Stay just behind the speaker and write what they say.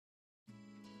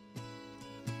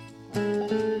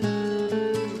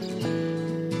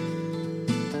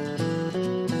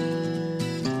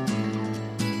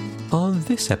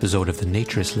this episode of the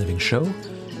Naturist Living Show,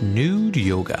 Nude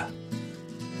Yoga.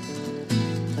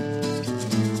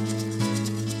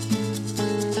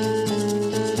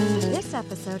 This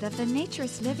episode of the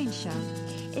Naturist Living Show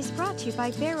is brought to you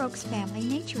by Bear Oaks Family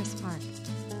Naturist Park.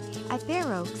 At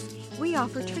Bear Oaks, we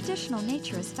offer traditional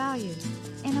naturist values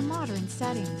in a modern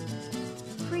setting.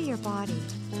 Free your body,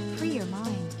 free your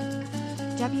mind.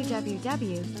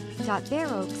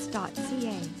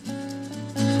 www.bearoaks.ca.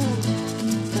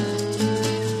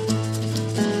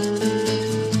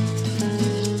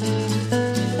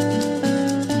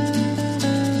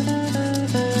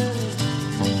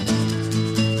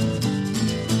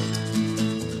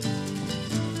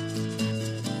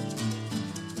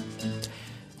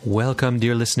 Welcome,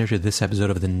 dear listener, to this episode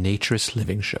of the Naturist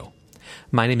Living Show.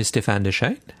 My name is Stéphane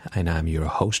Deschênes, and I'm your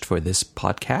host for this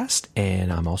podcast,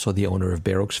 and I'm also the owner of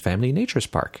Bear Oaks Family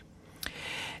Naturist Park.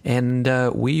 And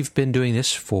we've been doing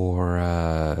this for,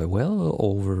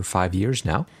 over 5 years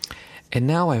now. And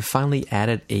now I've finally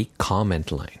added a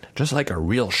comment line, just like a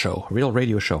real show, a real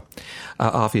radio show.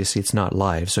 Obviously, it's not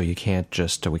live, so we can't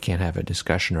have a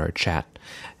discussion or a chat.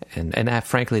 And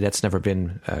frankly, that's never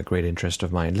been a great interest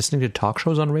of mine. Listening to talk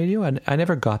shows on radio, I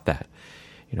never got that.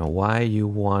 You know, why you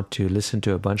want to listen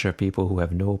to a bunch of people who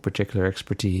have no particular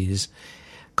expertise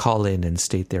call in and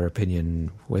state their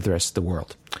opinion with the rest of the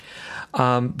world.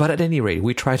 But at any rate,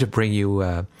 we try to bring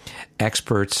you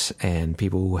experts and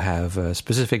people who have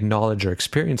specific knowledge or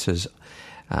experiences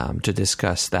to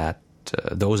discuss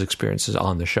those experiences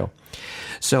on the show.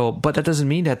 So, but that doesn't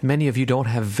mean that many of you don't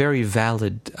have very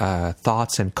valid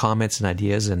thoughts and comments and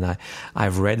ideas, and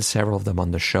I've read several of them on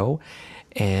the show,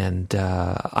 and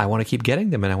I want to keep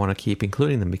getting them, and I want to keep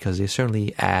including them because they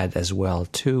certainly add as well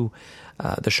to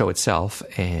the show itself,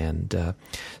 and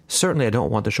certainly I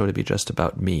don't want the show to be just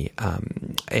about me,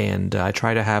 and I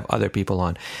try to have other people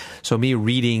on. So me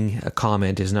reading a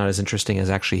comment is not as interesting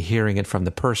as actually hearing it from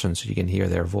the person so you can hear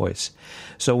their voice.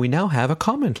 So we now have a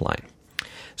comment line.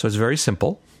 So it's very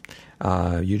simple.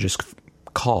 You just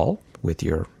call with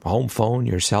your home phone,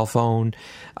 your cell phone,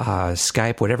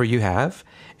 Skype, whatever you have,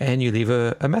 and you leave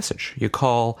a message. You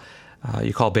call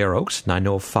Bear Oaks,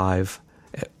 905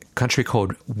 country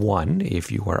code 1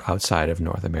 if you are outside of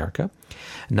North America,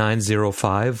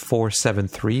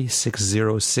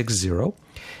 905-473-6060,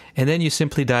 and then you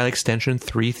simply dial extension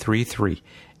 333,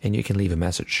 and you can leave a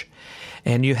message.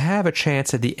 And you have a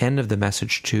chance at the end of the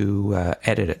message to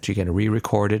edit it. You can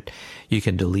re-record it. You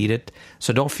can delete it.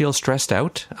 So don't feel stressed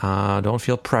out. Don't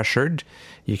feel pressured.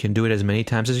 You can do it as many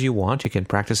times as you want. You can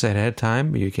practice ahead of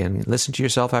time. You can listen to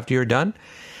yourself after you're done.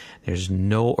 There's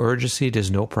no urgency. There's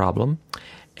no problem.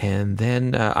 And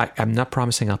then I'm not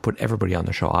promising I'll put everybody on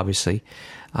the show, obviously.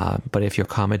 But if your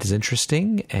comment is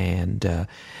interesting and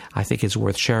I think it's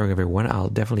worth sharing with everyone, I'll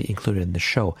definitely include it in the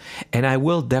show. And I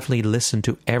will definitely listen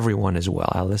to everyone as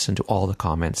well. I'll listen to all the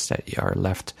comments that are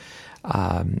left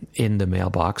in the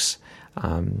mailbox.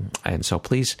 And so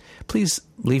please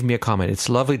leave me a comment. It's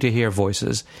lovely to hear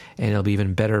voices, and it'll be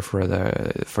even better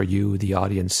for you, the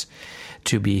audience,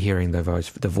 to be hearing the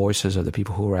voices of the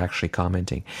people who are actually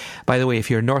commenting. By the way, if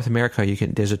you're in North America,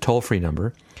 there's a toll-free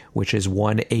number, which is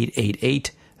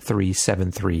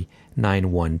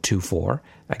 1-888-373-9124.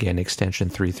 Again, extension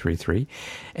 333.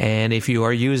 And if you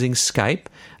are using Skype,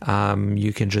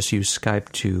 you can just use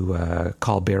Skype to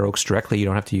call Bear Oaks directly. You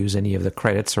don't have to use any of the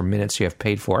credits or minutes you have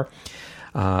paid for.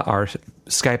 Our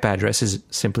Skype address is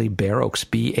simply Bear Oaks,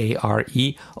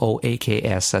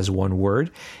 BAREOAKS as one word,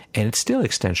 and it's still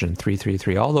extension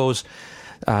 333. All those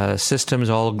systems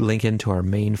all link into our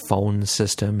main phone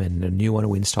system, and the new one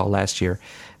we installed last year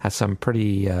has some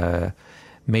pretty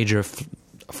major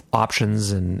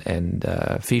options and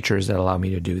features that allow me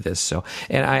to do this. So,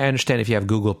 and I understand if you have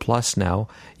Google Plus now,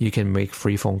 you can make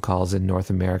free phone calls in North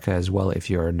America as well if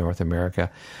you're in North America.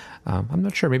 I'm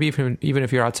not sure. Maybe even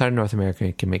if you're outside of North America,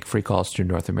 you can make free calls to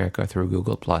North America through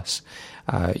Google Plus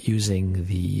using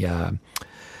the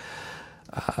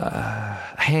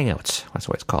Hangouts. That's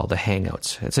what it's called, the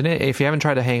Hangouts. If you haven't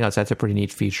tried the Hangouts, that's a pretty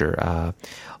neat feature.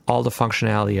 All the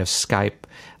functionality of Skype,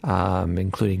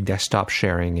 including desktop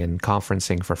sharing and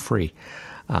conferencing for free.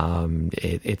 I've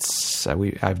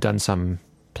done some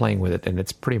playing with it, and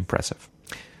it's pretty impressive.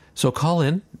 So call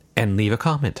in and leave a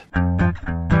comment.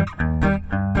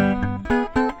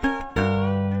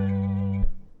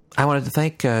 I wanted to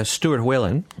thank Stuart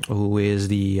Whalen, who is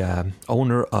the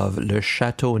owner of Le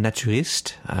Château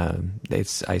Naturiste.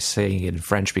 I say it in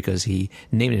French because he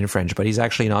named it in French, but he's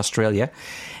actually in Australia.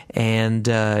 And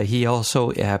he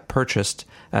also purchased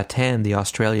Tan, the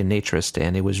Australian naturist,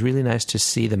 and it was really nice to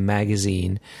see the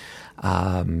magazine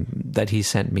that he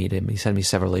sent me. He sent me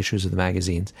several issues of the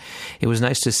magazines. It was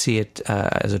nice to see it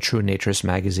as a true naturist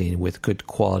magazine with good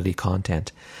quality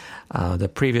content. The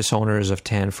previous owners of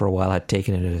Tan for a while had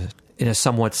taken it in a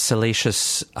somewhat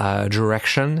salacious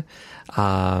direction,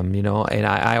 and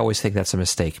I always think that's a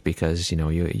mistake because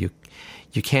you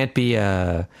can't be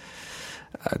a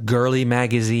girly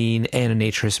magazine and a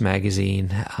naturist magazine,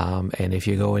 and if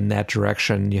you go in that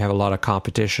direction, you have a lot of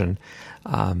competition.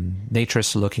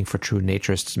 Naturists are looking for true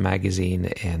naturists magazine,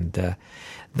 and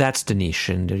that's the niche,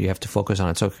 and you have to focus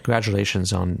on it. So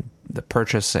congratulations on the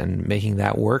purchase and making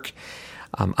that work.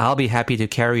 I'll be happy to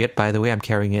carry it. By the way, I'm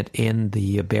carrying it in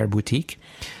the Bear Boutique.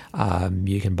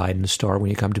 You can buy it in the store when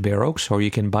you come to Bear Oaks, or you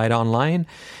can buy it online.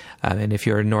 And if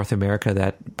you're in North America,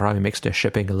 that probably makes the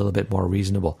shipping a little bit more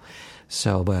reasonable.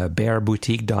 So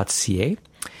bearboutique.ca.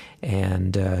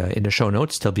 And in the show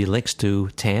notes, there'll be links to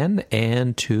Tan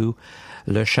and to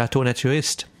Le Château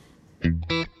Naturiste.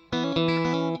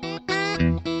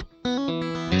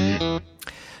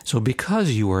 So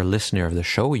because you are a listener of the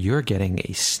show, you're getting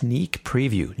a sneak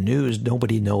preview, news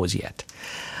nobody knows yet.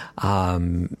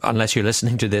 Unless you're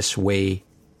listening to this way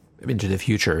into the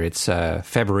future. It's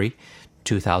February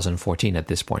 2014 at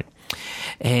this point.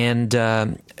 And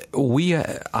I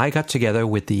got together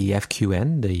with the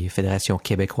FQN, the Fédération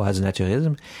Québécoise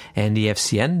Naturisme, and the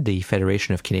FCN, the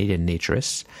Federation of Canadian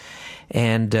Naturists.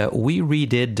 And we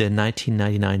redid the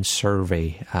 1999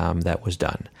 survey that was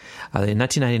done. In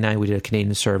 1999, we did a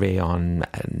Canadian survey on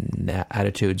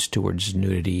attitudes towards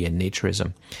nudity and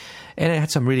naturism. And it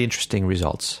had some really interesting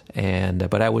results.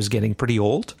 But I was getting pretty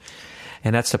old.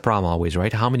 And that's the problem always,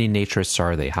 right? How many naturists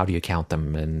are they? How do you count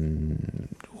them? And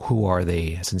who are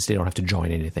they, since they don't have to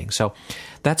join anything? So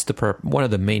that's one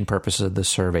of the main purposes of the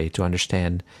survey, to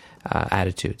understand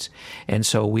attitudes. And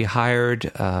so we hired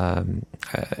a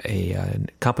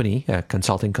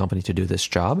consulting company to do this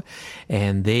job,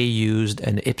 and they used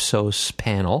an Ipsos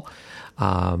panel,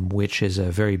 which is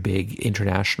a very big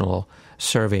international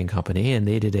surveying company, and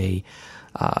they did a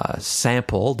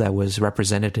sample that was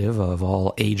representative of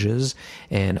all ages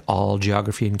and all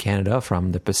geography in Canada,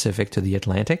 from the Pacific to the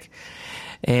Atlantic.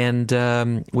 And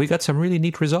we got some really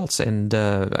neat results. And,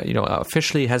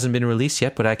 officially it hasn't been released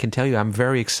yet, but I can tell you I'm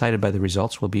very excited by the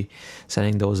results. We'll be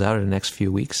sending those out in the next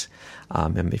few weeks.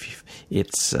 And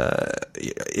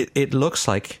it looks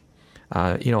like,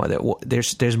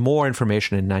 there's more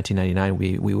information in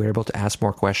 1999. We were able to ask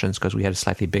more questions because we had a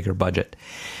slightly bigger budget.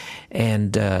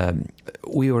 And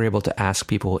we were able to ask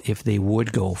people if they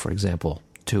would go, for example,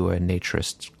 to a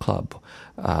naturist club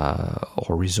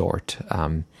or resort.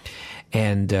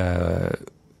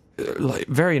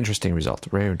 Very interesting results.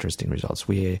 Very interesting results.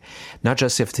 We not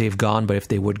just if they've gone, but if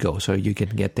they would go, so you can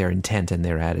get their intent and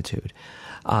their attitude.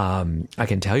 I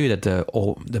can tell you that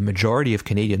the majority of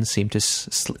Canadians seem to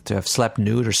have slept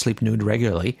nude or sleep nude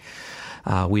regularly.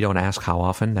 We don't ask how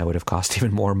often. That would have cost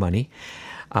even more money.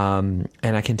 And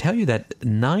I can tell you that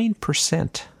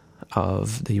 9%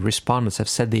 of the respondents have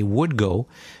said they would go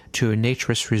to a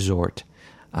naturist resort.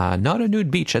 Not a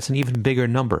nude beach, that's an even bigger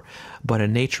number, but a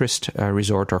naturist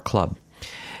resort or club.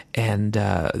 And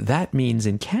that means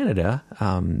in Canada,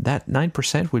 that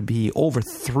 9% would be over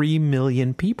 3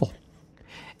 million people.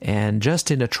 And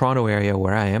just in the Toronto area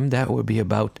where I am, that would be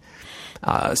about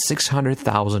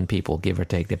 600,000 people, give or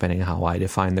take, depending on how I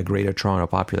define the greater Toronto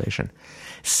population.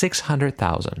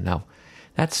 600,000. Now,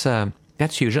 that's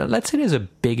huge. Let's say there's a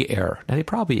big error. Now, it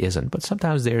probably isn't, but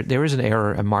sometimes there is an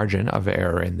error, a margin of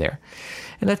error in there.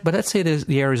 But let's say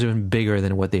the error is even bigger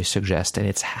than what they suggest, and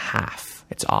it's half.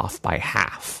 It's off by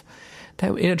half.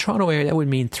 That, in a Toronto area, that would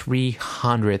mean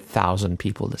 300,000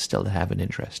 people that still have an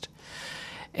interest.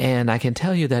 And I can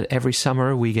tell you that every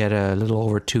summer we get a little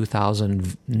over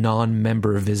 2,000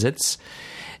 non-member visits,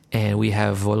 and we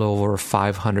have well over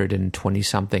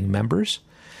 520-something members.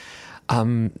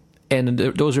 And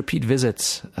those repeat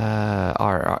visits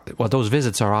those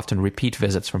visits are often repeat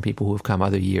visits from people who have come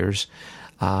other years,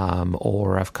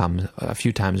 or have come a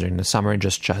few times during the summer and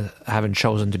just haven't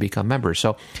chosen to become members.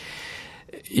 So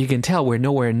you can tell we're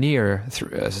nowhere near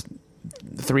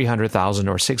 300,000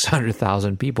 or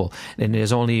 600,000 people, and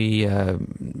there's only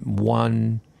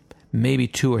one, maybe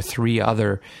two or three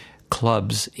other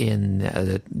clubs in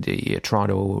the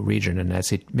Toronto region, and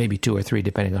that's it, maybe two or three,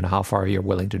 depending on how far you're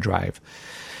willing to drive.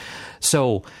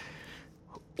 So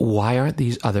why aren't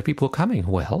these other people coming?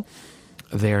 Well,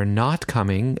 They're not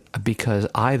coming because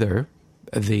either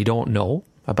they don't know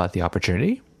about the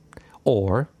opportunity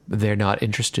or they're not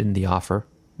interested in the offer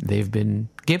they've been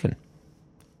given.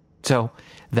 So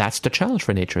that's the challenge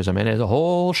for naturism. And there's a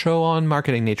whole show on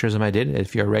marketing naturism I did.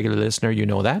 If you're a regular listener, you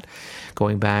know that.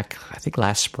 Going back, I think,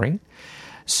 last spring.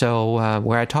 So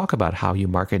where I talk about how you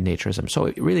market naturism.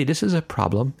 So really, this is a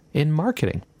problem in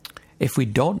marketing. If we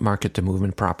don't market the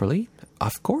movement properly,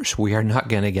 of course, we are not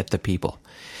going to get the people.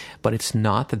 But it's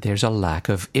not that there's a lack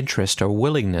of interest or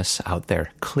willingness out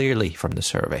there, clearly from the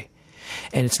survey.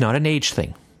 And it's not an age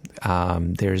thing.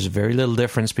 There's very little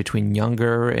difference between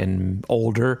younger and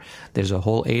older. There's a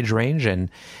whole age range, and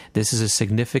this is a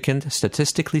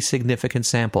statistically significant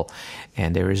sample.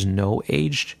 And there is no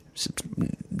age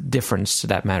difference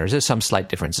that matters. There's some slight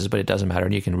differences, but it doesn't matter,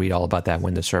 and you can read all about that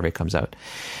when the survey comes out.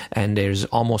 And there's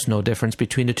almost no difference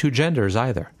between the two genders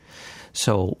either.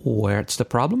 So where's the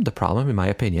problem? The problem, in my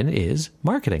opinion, is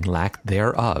marketing, lack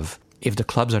thereof. If the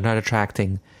clubs are not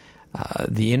attracting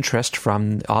the interest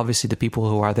from, obviously, the people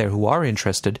who are there who are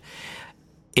interested,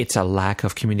 it's a lack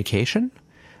of communication,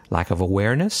 lack of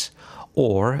awareness,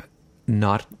 or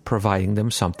not providing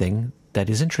them something that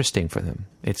is interesting for them.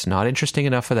 It's not interesting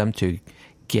enough for them to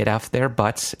get off their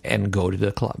butts and go to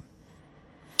the club.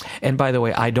 And by the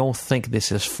way, I don't think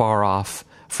this is far off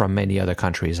from many other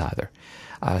countries either.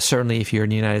 Certainly, if you're in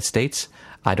the United States,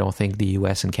 I don't think the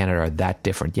U.S. and Canada are that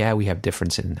different. Yeah, we have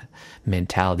difference in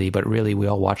mentality, but really we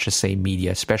all watch the same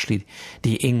media, especially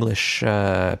the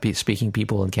English-speaking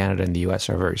people in Canada and the U.S.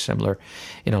 are very similar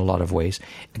in a lot of ways.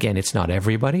 Again, it's not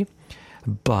everybody,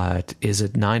 but is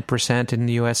it 9% in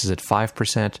the U.S.? Is it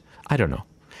 5%? I don't know.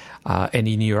 And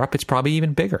in Europe, it's probably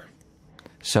even bigger.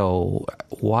 So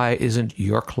why isn't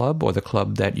your club or the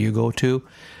club that you go to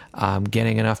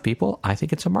getting enough people? I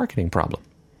think it's a marketing problem.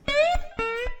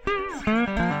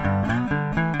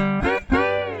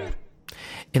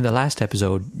 In the last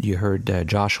episode, you heard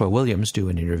Joshua Williams do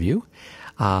an interview.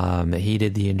 He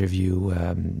did the interview,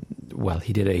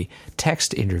 he did a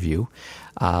text interview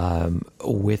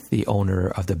with the owner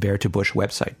of the Bear to Bush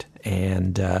website.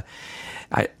 And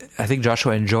I think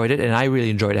Joshua enjoyed it, and I really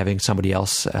enjoyed having somebody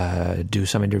else do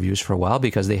some interviews for a while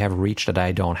because they have reach that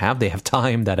I don't have. They have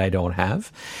time that I don't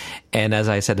have. And as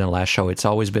I said in the last show, it's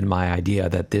always been my idea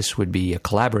that this would be a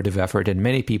collaborative effort and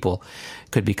many people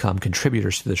could become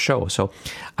contributors to the show. So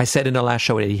I said in the last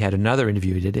show that he had another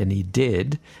interview he did,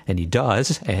 and he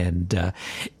does, and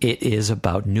it is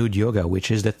about nude yoga,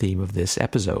 which is the theme of this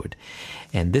episode.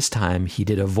 And this time he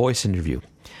did a voice interview.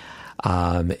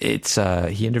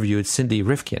 He interviewed Cindy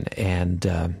Rifkin,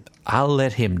 and I'll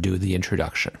let him do the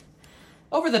introduction.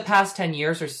 Over the past 10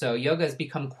 years or so, yoga has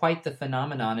become quite the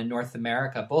phenomenon in North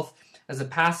America, both as a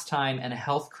pastime and a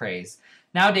health craze.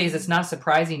 Nowadays, it's not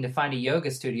surprising to find a yoga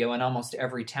studio in almost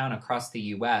every town across the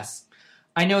U.S.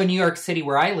 I know in New York City,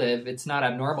 where I live, it's not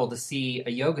abnormal to see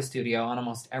a yoga studio on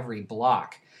almost every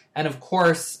block. And of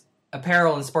course,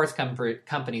 apparel and sports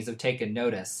companies have taken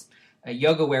notice.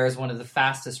 Yoga wear is one of the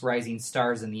fastest rising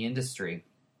stars in the industry.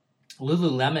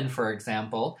 Lululemon, for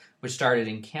example, which started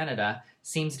in Canada,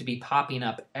 seems to be popping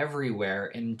up everywhere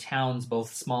in towns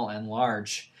both small and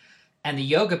large. And the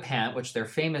yoga pant, which they're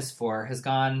famous for, has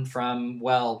gone from,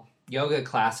 yoga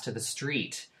class to the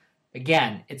street.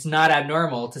 Again, it's not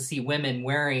abnormal to see women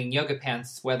wearing yoga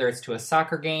pants, whether it's to a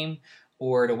soccer game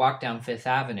or to walk down Fifth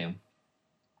Avenue.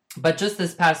 But just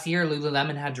this past year,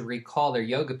 Lululemon had to recall their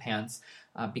yoga pants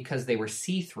because they were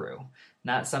see-through.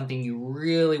 Not something you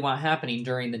really want happening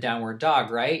during the downward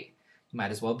dog, right? You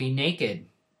might as well be naked.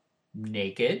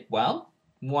 Naked? Well,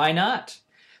 why not?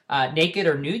 Naked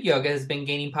or nude yoga has been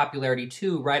gaining popularity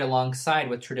too, right alongside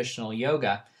with traditional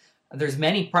yoga. There's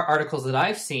many articles that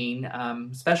I've seen,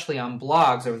 especially on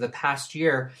blogs over the past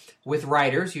year, with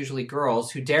writers, usually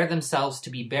girls, who dare themselves to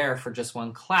be bare for just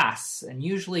one class. And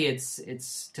usually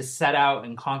it's to set out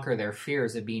and conquer their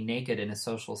fears of being naked in a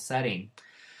social setting.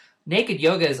 Naked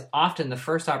yoga is often the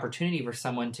first opportunity for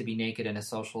someone to be naked in a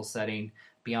social setting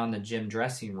beyond the gym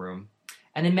dressing room.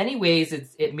 And in many ways,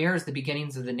 it mirrors the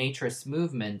beginnings of the naturist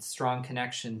movement's strong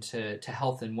connection to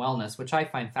health and wellness, which I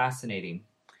find fascinating.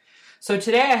 So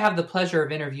today I have the pleasure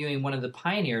of interviewing one of the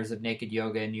pioneers of naked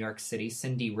yoga in New York City,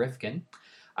 Cindy Rifkin.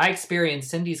 I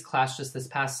experienced Cindy's class just this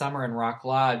past summer in Rock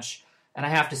Lodge, and I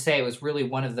have to say it was really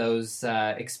one of those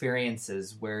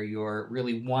experiences where you're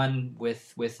really one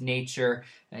with nature,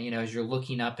 as you're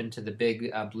looking up into the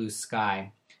big blue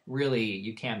sky. Really,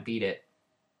 you can't beat it.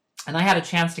 And I had a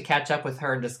chance to catch up with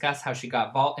her and discuss how she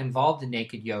got involved in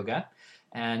naked yoga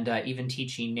and even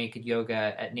teaching naked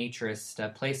yoga at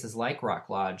naturist places like Rock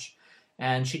Lodge.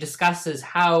 And she discusses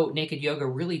how naked yoga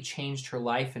really changed her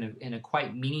life in a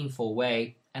quite meaningful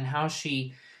way, and how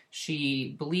she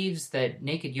believes that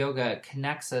naked yoga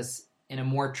connects us in a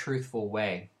more truthful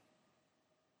way.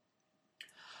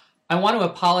 I want to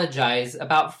apologize.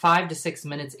 About 5 to 6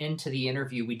 minutes into the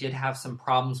interview, we did have some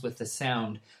problems with the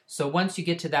sound. So once you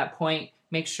get to that point,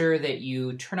 make sure that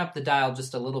you turn up the dial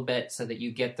just a little bit so that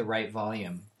you get the right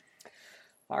volume.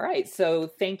 All right. So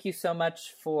thank you so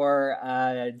much for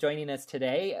joining us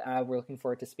today. We're looking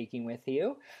forward to speaking with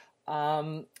you.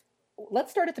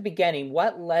 Let's start at the beginning.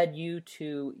 What led you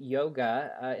to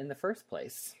yoga in the first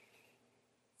place?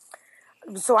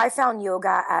 So I found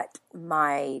yoga at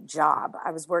my job.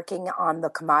 I was working on the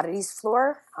commodities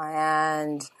floor,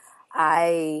 and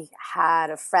I had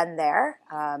a friend there,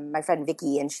 my friend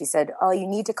Vicky, and she said, "Oh, you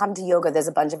need to come to yoga. There's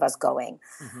a bunch of us going."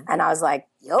 Mm-hmm. And I was like,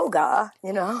 "Yoga?"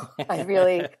 I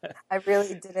really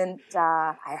didn't.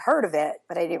 I heard of it,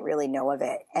 but I didn't really know of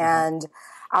it. And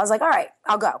I was like, "All right,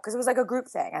 I'll go," because it was like a group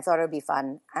thing. I thought it would be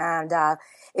fun, and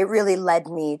it really led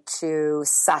me to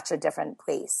such a different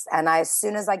place. And as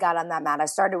soon as I got on that mat, I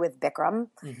started with Bikram,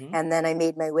 and then I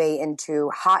made my way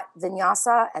into hot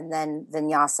vinyasa, and then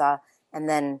vinyasa, and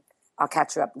then I'll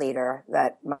catch you up later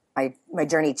that my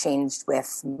journey changed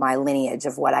with my lineage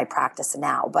of what I practice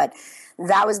now. But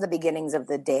that was the beginnings of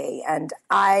the day. And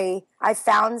I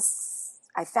found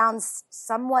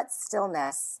somewhat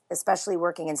stillness, especially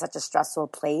working in such a stressful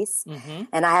place. Mm-hmm.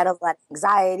 And I had a lot of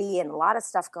anxiety and a lot of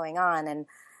stuff going on. And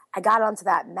I got onto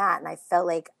that mat and I felt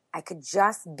like I could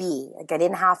just be, like I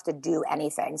didn't have to do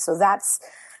anything. So that's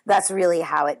really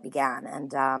how it began.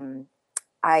 And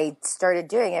I started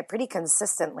doing it pretty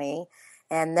consistently,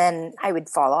 and then I would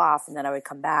fall off, and then I would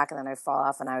come back, and then I'd fall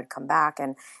off, and I would come back,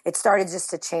 and it started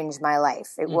just to change my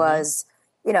life. It was,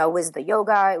 it was the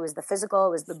yoga, it was the physical,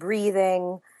 it was the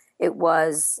breathing, it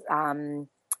was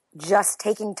just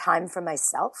taking time for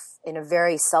myself in a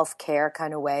very self-care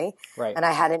kind of way, right. And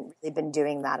I hadn't really been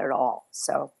doing that at all,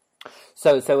 So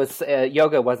it's,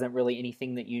 yoga wasn't really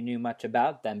anything that you knew much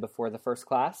about then before the first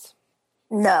class?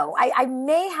 No, I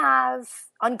may have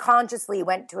unconsciously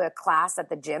went to a class at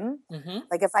the gym. Mm-hmm.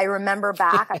 Like if I remember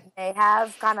back, I may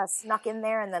have kind of snuck in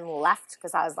there and then left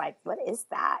because I was like, what is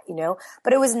that?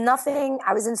 But it was nothing.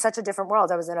 I was in such a different world.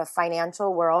 I was in a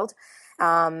financial world.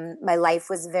 My life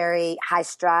was very high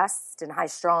stressed and high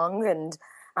strung, and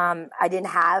I didn't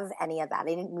have any of that. I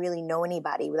didn't really know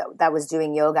anybody that was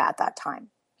doing yoga at that time.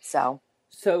 So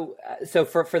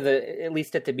for the, at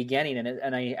least at the beginning,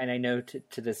 and I know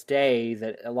to this day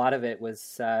that a lot of it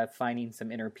was finding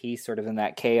some inner peace, sort of in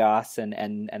that chaos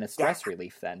and a stress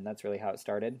relief. Then that's really how it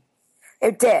started.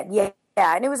 It did, yeah,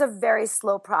 and it was a very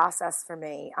slow process for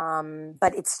me,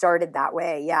 but it started that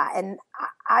way, yeah. And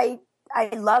I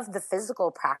loved the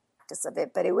physical practice of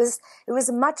it, but it was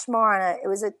much more it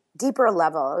was a deeper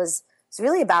level. It's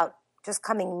really about just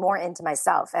coming more into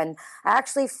myself, and I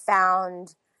actually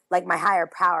found like my higher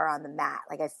power on the mat.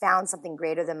 Like I found something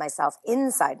greater than myself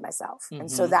inside myself. Mm-hmm. And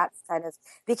so that kind of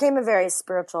became a very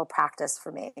spiritual practice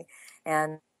for me.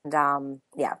 And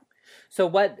yeah. So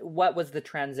what was the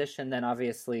transition then?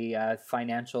 Obviously,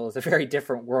 financial is a very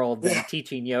different world than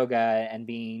teaching yoga and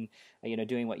being,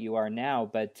 doing what you are now.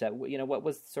 But, what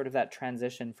was sort of that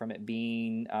transition from it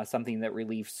being something that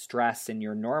relieves stress in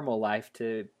your normal life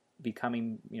to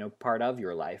becoming, part of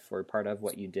your life or part of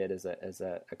what you did as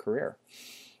a career?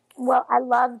 Well, I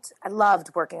loved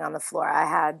working on the floor. I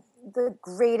had the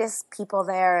greatest people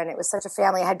there, and it was such a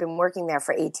family. I had been working there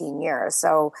for 18 years.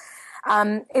 So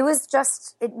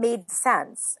it made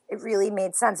sense. It really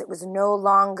made sense. It was no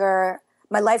longer,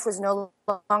 my life was no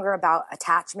longer about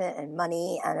attachment and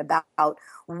money and about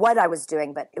what I was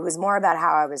doing, but it was more about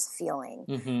how I was feeling.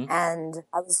 Mm-hmm. And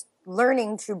I was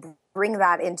learning to bring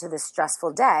that into the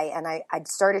stressful day. And I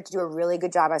started to do a really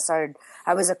good job.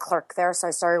 I was a clerk there, so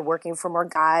I started working for more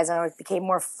guys, and I became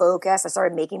more focused. I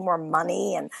started making more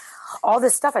money and all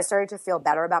this stuff. I started to feel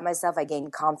better about myself. I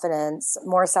gained confidence,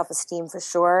 more self-esteem for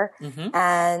sure. Mm-hmm.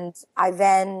 And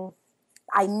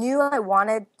I knew I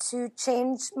wanted to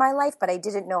change my life, but I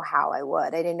didn't know how I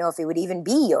would. I didn't know if it would even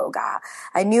be yoga.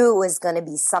 I knew it was going to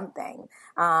be something.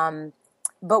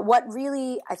 But what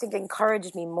really, I think,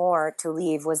 encouraged me more to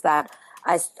leave was that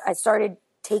I started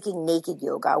taking naked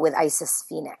yoga with Isis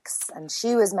Phoenix. And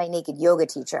she was my naked yoga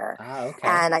teacher. Ah, okay.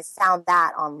 And I found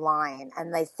that online.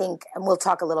 And I think, and we'll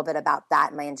talk a little bit about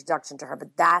that in my introduction to her,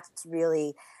 but that's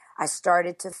really, I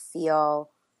started to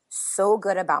feel so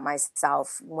good about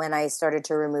myself when I started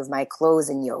to remove my clothes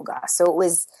in yoga. So it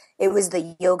was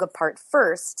the yoga part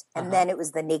first, and then it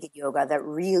was the naked yoga that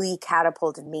really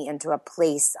catapulted me into a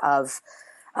place of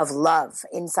love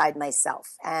inside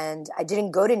myself. And I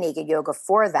didn't go to naked yoga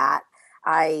for that.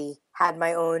 I had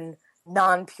my own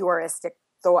non-puristic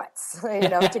thoughts,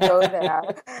 to go there.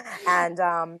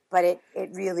 And, but it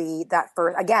really, that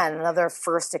first, again, another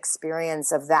first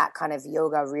experience of that kind of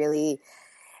yoga really,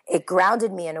 it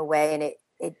grounded me in a way, and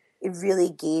it really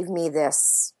gave me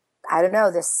this, I don't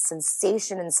know, this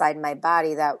sensation inside my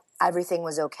body that everything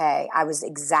was okay. I was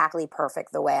exactly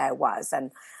perfect the way I was.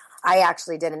 And I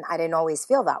didn't always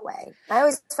feel that way. I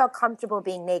always felt comfortable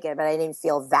being naked, but I didn't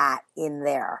feel that in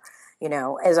there,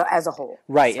 as a whole.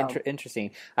 Right. So.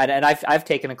 Interesting. And I've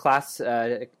taken a class,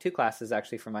 2 classes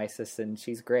actually from Isis, and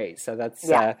she's great. So that's,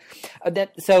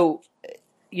 so,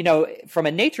 from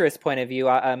a naturist point of view,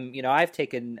 I've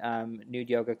taken nude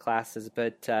yoga classes,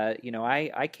 but,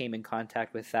 I came in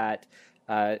contact with that,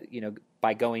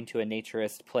 by going to a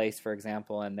naturist place, for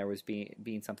example, and there was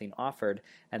being something offered,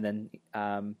 and then,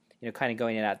 kind of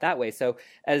going in that way. So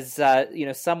as,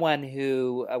 someone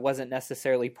who wasn't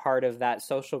necessarily part of that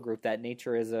social group, that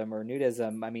naturism or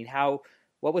nudism, I mean,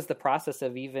 what was the process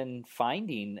of even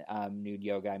finding nude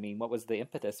yoga? I mean, what was the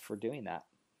impetus for doing that?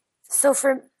 So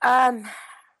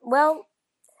well,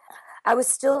 I was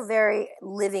still very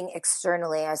living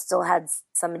externally. I still had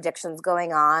some addictions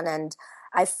going on, and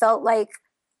I felt like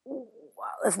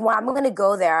if I'm going to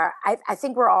go there, I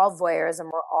think we're all voyeurs and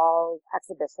we're all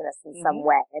exhibitionists in some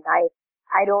way. And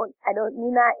I don't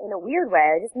mean that in a weird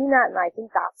way. I just mean that, and I think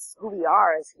that's who we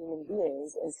are as human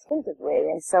beings instinctively.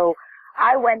 And so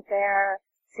I went there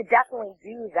to definitely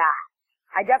do that.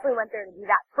 I definitely went there to do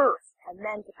that first, and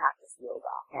then to practice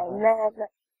yoga. And then,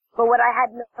 but what I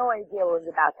had no idea what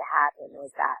was about to happen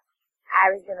was that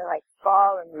I was going to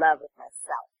fall in love with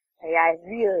myself.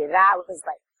 That was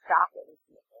shocking to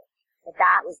me.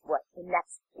 That was what the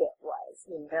next bit was,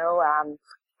 and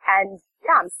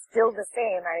yeah, I'm still the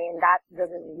same. I mean, that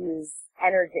doesn't lose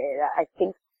energy. I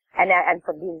think, and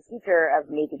from being a teacher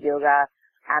of naked yoga,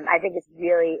 I think it's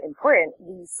really important.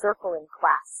 We circle in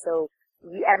class. So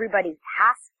everyone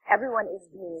is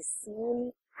being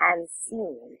seen and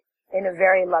seen in a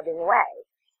very loving way.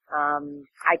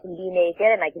 I can be naked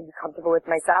and I can be comfortable with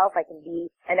myself. I can be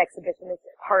an exhibitionist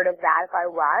part of that if I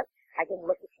want. I can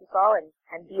look at people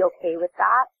and be okay with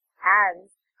that. And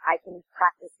I can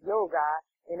practice yoga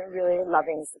in a really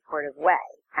loving, supportive way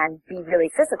and be really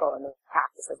physical in the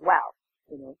practice as well.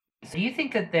 So do you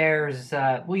think that there's,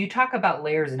 you talk about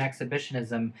layers in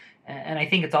exhibitionism, and I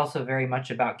think it's also very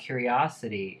much about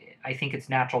curiosity. I think it's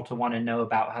natural to want to know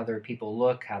about how other people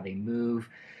look, how they move.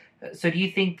 So do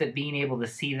you think that being able to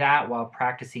see that while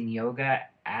practicing yoga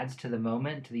adds to the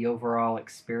moment, to the overall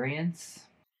experience?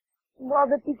 Well,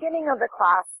 the beginning of the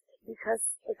class, because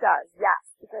it does, yes.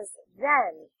 Because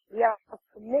then we have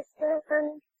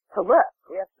permission to look.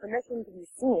 We have permission to be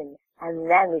seen, and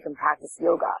then we can practice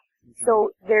yoga. Mm-hmm. So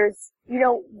there's, we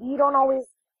don't always,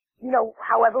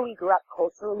 however we grew up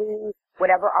culturally,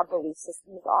 whatever our belief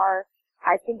systems are,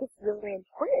 I think it's really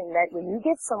important that when you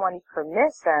give someone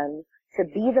permission to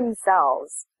be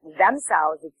themselves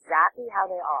exactly how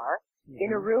they are,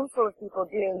 in a room full of people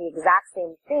doing the exact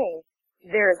same thing,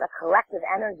 there's a collective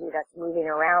energy that's moving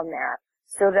around there,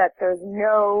 so that there's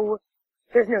no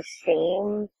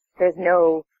shame, there's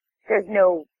no,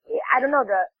 I don't know,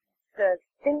 the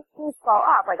things fall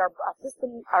off, like our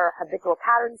system, our habitual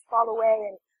patterns fall away,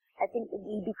 and I think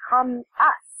we become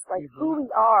us, who we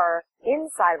are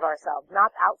inside of ourselves,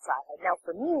 not outside. Now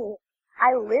for me,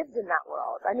 I lived in that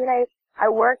world. I mean, I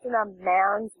worked in a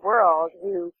man's world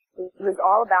who was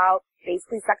all about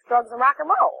basically sex, drugs, and rock and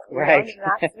roll. Right. And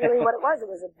that's really what it was. It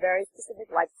was a very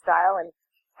specific lifestyle, and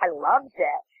I loved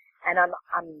it, and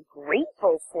I'm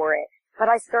grateful for it. But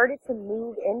I started to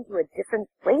move into a different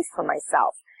place for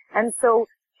myself. And so,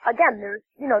 again, there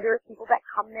are people that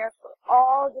come there for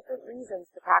all different reasons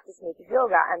to practice naked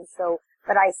yoga. And so,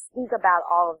 but I speak about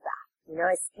all of that.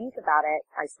 I speak about it.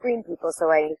 I screen people, so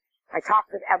I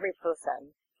talk with every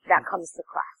person that comes to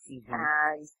class. Mm-hmm.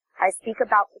 And I speak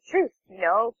about the truth.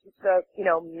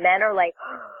 Men are like,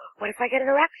 oh, what if I get an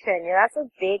erection? That's a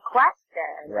big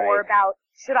question. Right. Or about,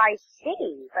 should I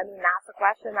shave? I mean, that's a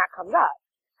question that comes up.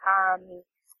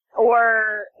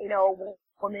 Or,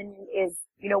 woman is,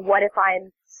 what if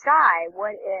I'm shy?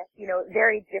 What if,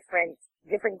 very different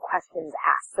questions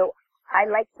asked. So I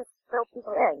like to fill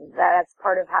people in. That's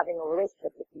part of having a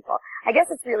relationship with people. I guess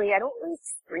it's really, I don't really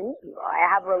screen people. I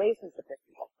have relationships with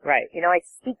people. Right. I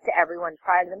speak to everyone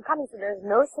prior to them coming, so there's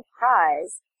no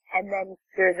surprise. And then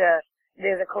there's a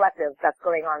collective that's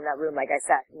going on in that room, like I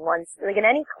said. Once, in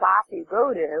any class you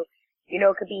go to, it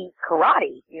could be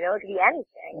karate, it could be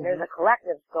anything. Mm-hmm. There's a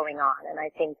collective going on. And I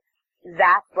think,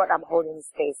 that's what I'm holding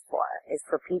space for, is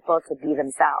for people to be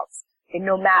themselves, and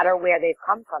no matter where they've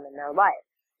come from in their life.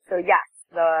 So yes,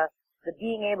 the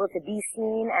being able to be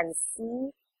seen and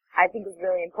see, I think is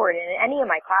really important. And in any of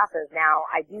my classes now,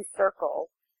 I do circle,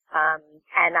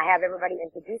 and I have everybody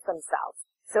introduce themselves.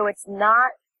 So it's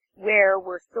not where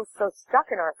we're still so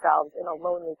stuck in ourselves in a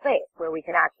lonely place where we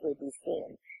can actually be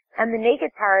seen. And the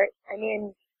naked part, I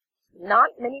mean, not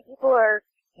many people are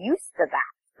used to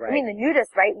that. Right. I mean, the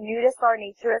nudists, right? Nudists are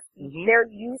naturists. Mm-hmm. They're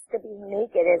used to being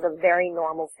naked as a very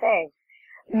normal thing.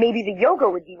 Maybe the yoga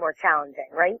would be more challenging,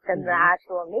 right, than the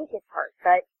actual naked part.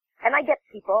 But, and I get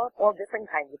people, all different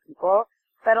kinds of people,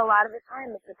 but a lot of the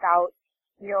time it's about,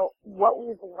 you know, what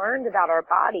we've learned about our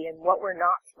body and what we're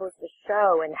not supposed to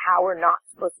show and how we're not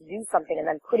supposed to do something, and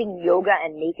then putting yoga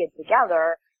and naked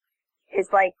together is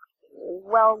like,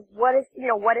 well, what is, you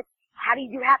know, what is, how do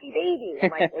you do happy baby? I'm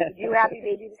like, well, you do happy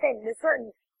baby the same. And there's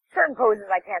certain poses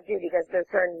I can't do because there's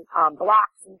certain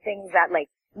blocks and things that like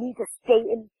need to stay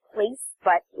in place,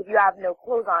 but if you have no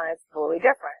clothes on, it's totally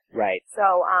different. Right.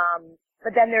 So,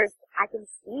 but then I can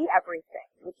see everything,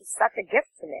 which is such a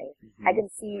gift to me. Mm-hmm. I can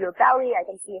see your belly, I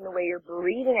can see in the way you're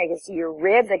breathing, I can see your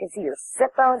ribs, I can see your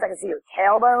sit bones, I can see your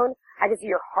tailbone, I can see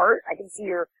your heart, I can see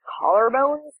your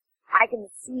collarbones, I can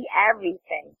see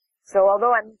everything. So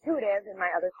although I'm intuitive in my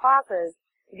other classes,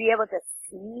 to be able to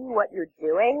see what you're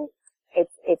doing,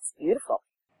 it's beautiful.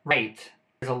 Right.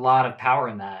 There's a lot of power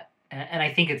in that. And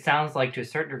I think it sounds like, to a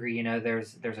certain degree, you know,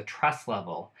 there's a trust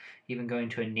level. Even going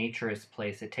to a naturist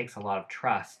place, it takes a lot of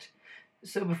trust.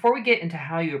 So before we get into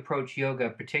how you approach yoga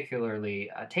particularly,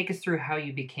 take us through how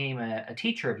you became a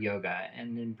teacher of yoga,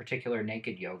 and in particular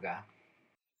naked yoga.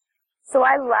 So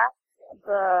I left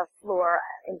the floor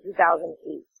in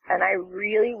 2008, and I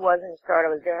really wasn't sure what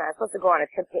I was doing. I was supposed to go on a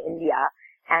trip to India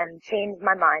and changed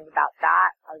my mind about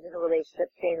that. I was in a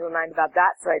relationship, changed my mind about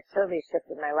that, so I totally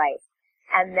shifted my life.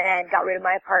 And then got rid of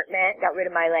my apartment, got rid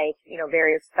of my, like, you know,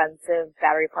 very expensive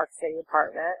Battery Park City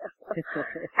apartment.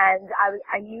 And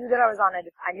I knew that I was about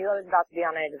to be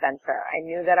on an adventure. I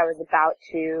knew that I was about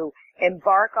to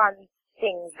embark on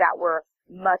things that were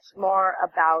much more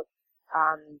about,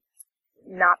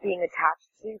 not being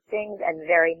attached to things and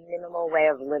very minimal way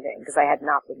of living, because I had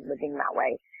not been living that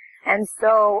way. And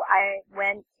so I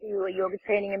went to a yoga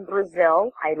training in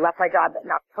Brazil. I left my job in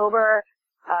October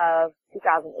of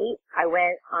 2008. I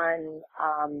went on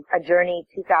a journey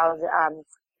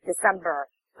December,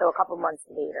 so a couple months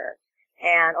later,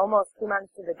 and almost 2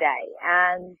 months to the day.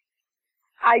 And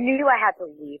I knew I had to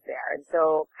leave there, and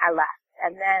so I left.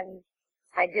 And then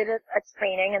I did a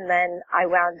training, and then I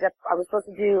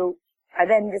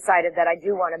then decided that I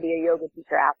do want to be a yoga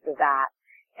teacher after that.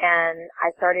 And I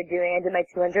did my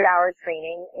 200-hour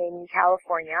training in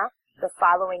California the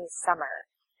following summer.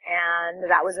 And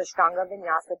that was Ashtanga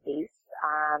Vinyasa based.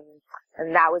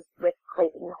 And that was with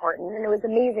Clayton Horton. And it was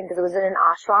amazing because it was in an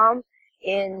ashram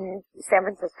in San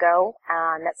Francisco.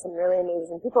 Met some really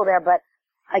amazing people there. But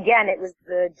again, it was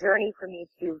the journey for me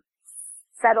to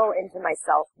settle into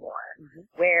myself more,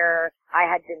 where I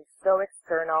had been so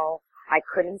external. I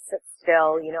couldn't sit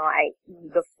still. You know,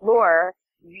 the floor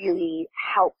really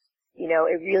helped. You know,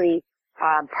 it really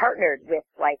partnered with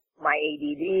like my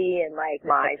ADD and like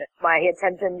my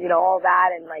attention, you know, all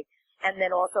that, and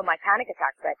then also my panic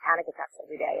attacks. I had panic attacks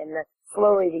every day, and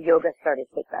slowly the yoga started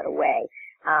to take that away.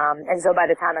 And so by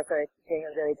the time I started teaching,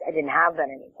 I didn't have that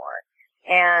anymore.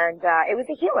 And it was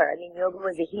a healer. I mean, yoga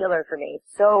was a healer for me.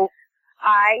 So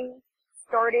I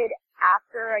started,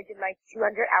 after I did my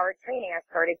 200-hour training, I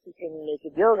started teaching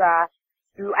naked yoga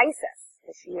through ISIS.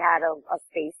 She had a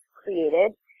space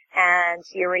created, and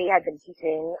she already had been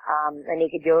teaching a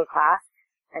naked yoga class,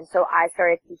 and so I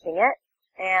started teaching it,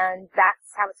 and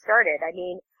that's how it started. I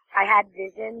mean, I had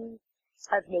visions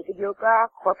of naked yoga,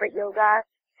 corporate yoga,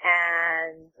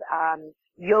 and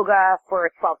yoga for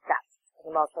 12 steps.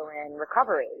 I'm also in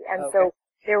recovery, and so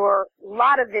there were a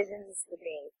lot of visions for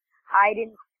me. I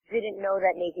didn't know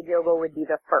that naked yoga would be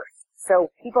the first.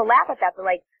 So people laugh at that, but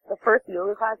like, the first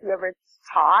yoga class you ever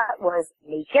taught was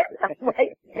naked? I'm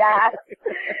like, yes.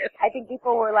 I think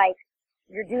people were like,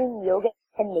 you're doing yoga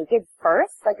and naked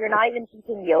first? Like, you're not even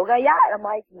teaching yoga yet? I'm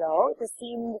like, no, it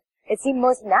seemed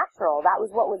most natural. That was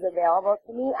what was available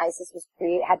to me. ISIS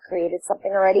had created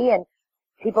something already, and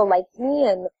people liked me,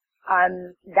 and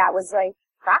that was like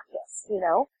practice, you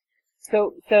know?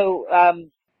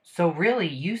 So really,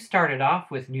 you started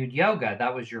off with nude yoga.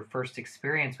 That was your first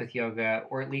experience with yoga,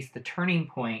 or at least the turning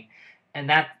point, and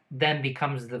that then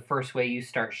becomes the first way you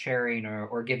start sharing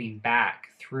or giving back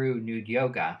through nude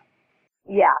yoga.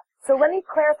 Yeah. So let me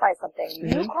clarify something.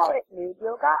 You call it nude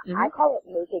yoga. I call it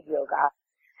naked yoga.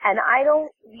 And I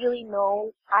don't really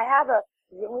know. I have a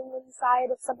feeling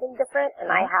inside of something different,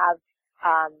 and I have,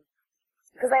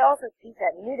 because I also teach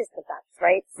at nudist events,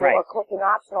 right? So, or clothing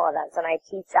optional events, and I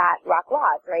teach at Rock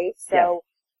Lodge, right? So,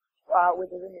 which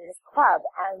is a nudist club.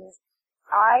 And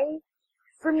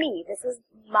for me, this is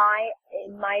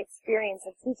in my experience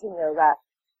of teaching yoga,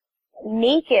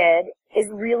 naked is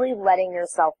really letting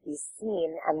yourself be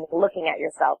seen and looking at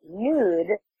yourself.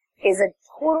 Nude is a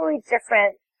totally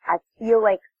different, I feel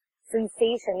like,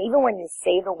 sensation. Even when you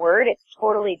say the word, it's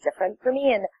totally different for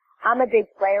me. And I'm a big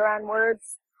player on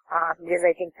words, because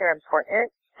I think they're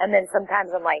important. And then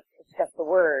sometimes I'm like, it's just the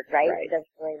word, right? It doesn't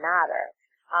really matter.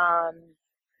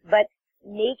 But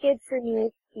naked for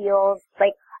me feels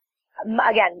like,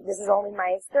 again, this is only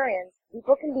my experience.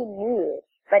 People can be nude,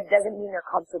 but it doesn't mean they're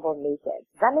comfortable naked.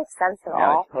 Does that make sense at all?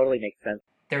 No, it totally makes sense.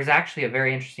 There's actually a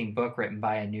very interesting book written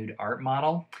by a nude art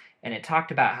model, and it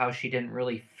talked about how she didn't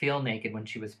really feel naked when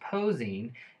she was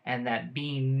posing, and that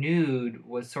being nude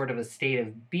was sort of a state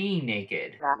of being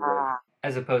naked,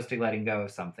 as opposed to letting go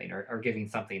of something or giving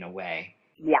something away.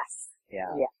 Yes.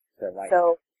 Yeah.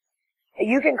 So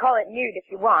you can call it nude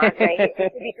if you want, right? It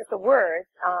could be just a word,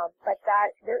 but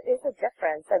there is a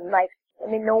difference. And like, I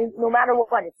mean, no matter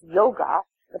what, it's yoga,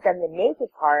 but then the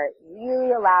naked part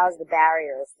really allows the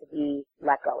barriers to be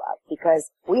let go of,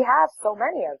 because we have so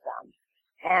many of them.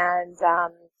 And I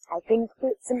think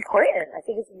it's important. I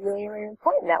think it's really, really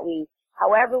important that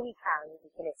however we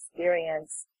can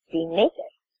experience being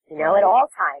naked, at all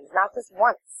times, not just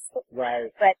once. Right.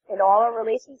 But in all our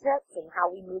relationships and how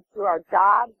we move through our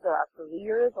jobs or our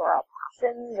careers or our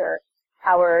passions or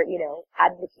our,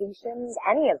 advocations,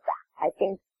 any of that. I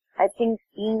think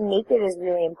being naked is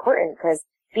really important, because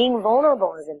being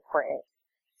vulnerable is important.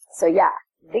 So yeah,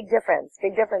 big difference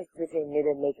between nude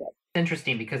and naked. It's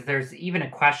interesting because there's even a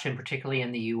question, particularly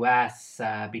in the U.S.,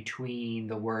 between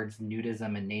the words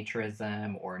nudism and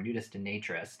naturism, or nudist and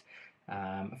naturist.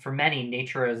 For many,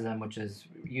 naturism, which is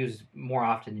used more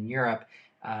often in Europe,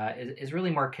 is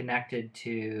really more connected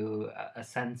to a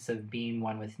sense of being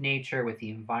one with nature, with the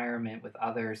environment, with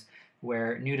others,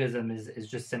 where nudism is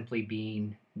just simply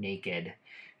being naked.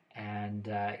 And,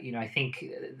 I think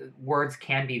words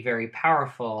can be very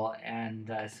powerful,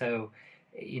 and so,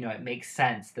 it makes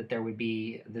sense that there would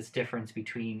be this difference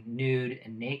between nude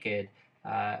and naked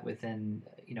within,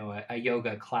 a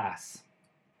yoga class.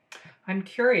 I'm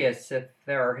curious if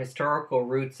there are historical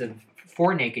roots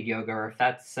for naked yoga, or if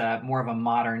that's more of a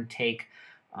modern take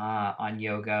on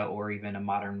yoga, or even a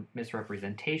modern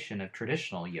misrepresentation of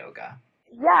traditional yoga.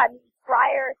 Yeah,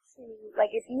 prior to,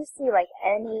 like, if you see, like,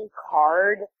 any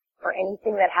card or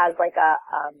anything that has, like, a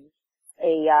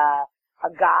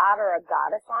god or a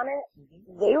goddess on it,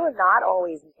 they were not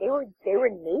always, they were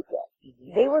naked.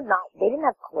 They didn't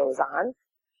have clothes on.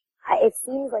 It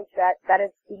seems like that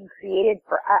is being created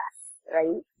for us,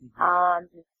 right?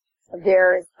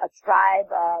 There's a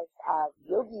tribe of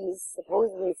yogis,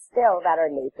 supposedly still, that are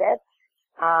naked.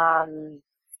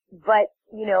 But,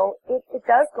 it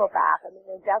does go back. I mean,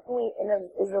 they're definitely in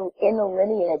the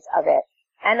lineage of it.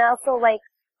 And also, like,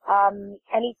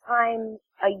 anytime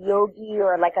a yogi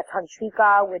or like a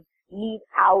tantrika would meet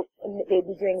out, and they'd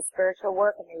be doing spiritual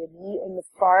work, and they would meet in the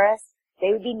forest,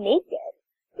 they would be naked.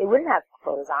 They wouldn't have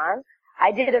clothes on.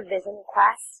 I did a vision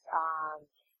quest,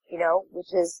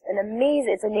 which is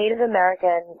it's a Native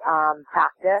American,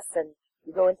 practice, and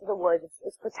you go into the woods,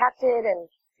 it's protected, and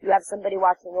you have somebody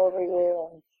watching over you,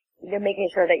 and you're making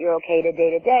sure that you're okay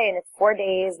day to day, and it's 4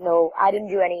 days. No, I didn't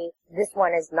do any, this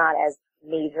one is not as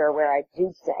major, where I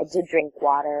did drink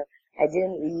water, I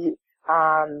didn't eat,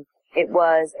 it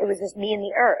was just me and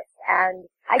the earth, and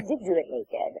I did do it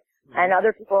naked, and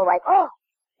other people are like, oh,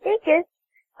 naked?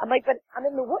 I'm like, but I'm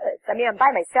in the woods. I mean, I'm by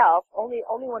myself. Only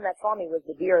one that saw me was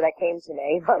the deer that came to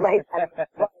me. But like,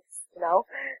 bugs,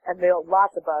 and there were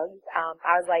lots of bugs.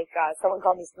 I was like, someone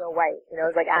called me Snow White. It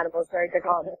was like animals started to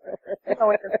call me.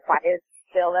 So it's just quiet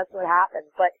still. That's what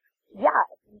happened. But yeah,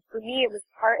 for me, it was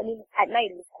at night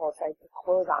it was cold, so I put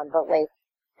clothes on. But like,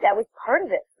 that was part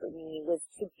of it for me, was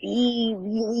to be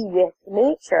really with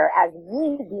nature as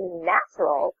me being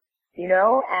natural,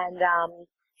 and,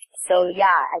 so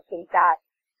yeah, I think that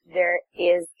there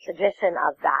is tradition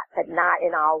of that, but not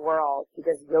in our world,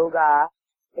 because yoga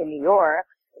in New York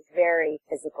is very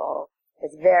physical.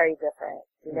 It's very different,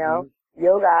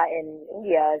 Yoga in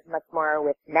India is much more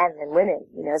with men than women,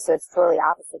 so it's totally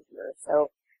opposite here.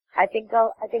 So I think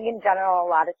in general a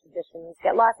lot of traditions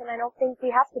get lost, and I don't think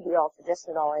we have to be all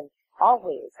traditional in all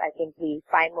ways. I think we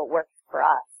find what works for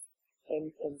us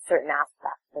in certain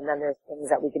aspects, and then there's things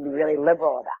that we can be really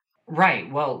liberal about.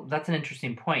 Right. Well, that's an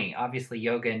interesting point. Obviously,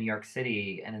 yoga in New York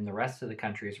City and in the rest of the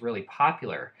country is really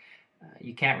popular.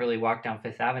 You can't really walk down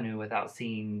Fifth Avenue without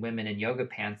seeing women in yoga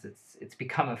pants. It's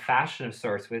become a fashion of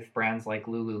sorts with brands like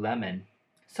Lululemon.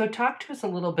 So, talk to us a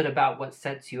little bit about what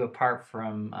sets you apart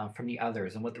from the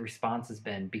others and what the response has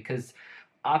been, because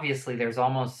obviously there's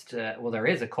almost there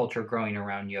is a culture growing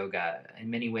around yoga. In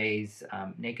many ways,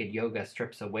 naked yoga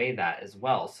strips away that as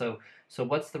well. So,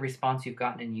 what's the response you've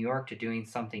gotten in New York to doing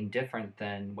something different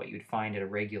than what you'd find at a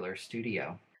regular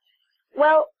studio?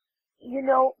 Well,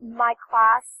 my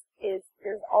class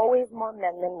there's always more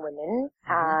men than women,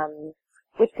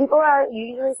 which people are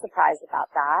usually surprised about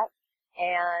that.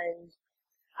 And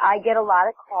I get a lot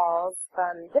of calls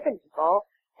from different people,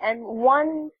 and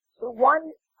one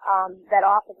that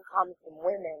often comes from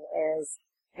women is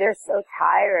they're so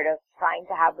tired of trying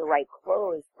to have the right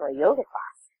clothes for a yoga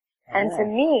class. And to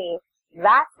me,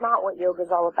 that's not what yoga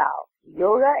is all about.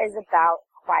 Yoga is about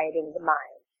quieting the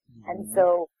mind. And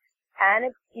so,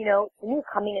 to me,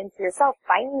 coming into yourself,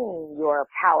 finding your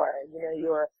power,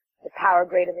 the power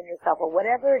greater than yourself, or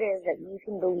whatever it is that you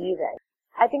can believe in.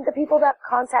 I think the people that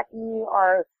contact me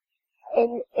are,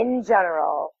 in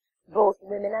general, both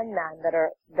women and men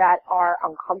that are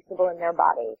uncomfortable in their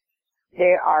body.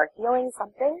 They are healing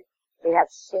something. They have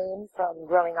shame from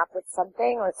growing up with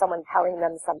something or someone telling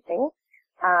them something.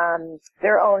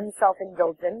 Their own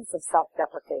self-indulgence of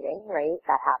self-deprecating, right?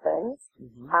 That happens.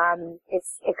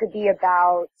 It could be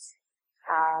about,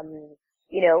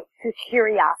 through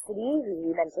curiosity.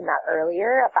 We mentioned that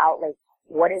earlier about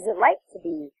what is it like to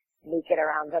be naked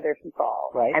around other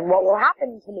people, right? And what will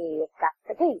happen to me if that's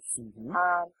the case.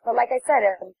 But like I said,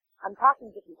 I'm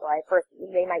talking to people.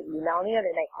 They might email me or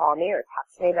they might call me or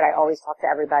text me, but I always talk to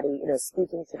everybody,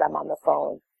 speaking to them on the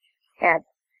phone. And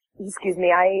excuse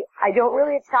me, I don't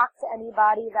really attract to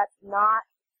anybody that's not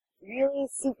really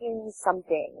seeking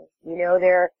something.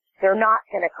 They're not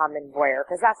going to come and voyeur,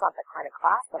 because that's not the kind of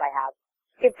class that I have.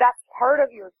 If that's part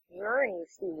of your journey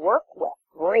to work with,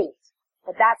 great.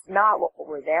 But that's not what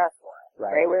we're there for,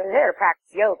 right? We're there to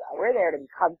practice yoga. We're there to be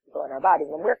comfortable in our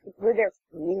bodies, and we're there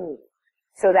for community,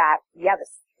 so that we have a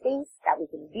space that we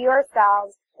can be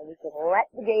ourselves and we can let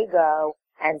the day go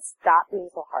and stop being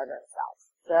so hard on ourselves.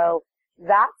 So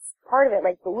that's part of it.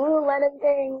 Like the Lululemon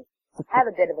thing, I have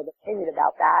a bit of an opinion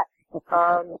about that.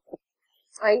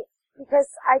 Because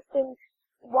I think,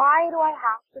 why do I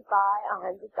have to buy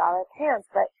 $100 pants?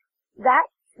 But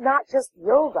that's not just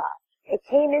yoga. It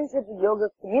came into the yoga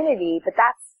community, but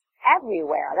that's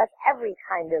everywhere. That's every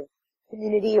kind of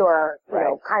community or,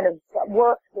 kind of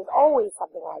work. There's always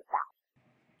something like that.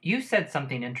 You said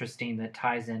something interesting that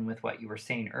ties in with what you were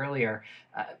saying earlier.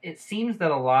 It seems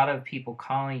that a lot of people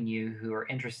calling you who are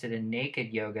interested in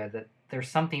naked yoga, that there's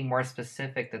something more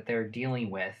specific that they're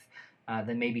dealing with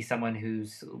than maybe someone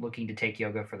who's looking to take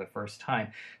yoga for the first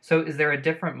time. So is there a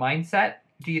different mindset,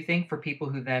 do you think, for people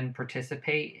who then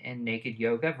participate in naked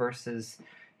yoga versus,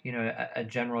 a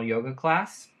general yoga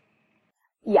class?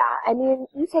 Yeah,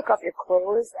 you take off your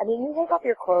clothes. You take off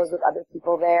your clothes with other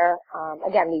people there.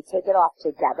 Again, we take it off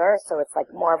together, so it's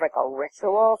more of a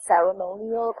ritual,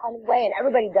 ceremonial kind of way, and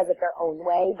everybody does it their own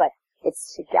way, but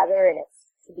it's together, and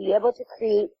it's to be able to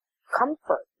create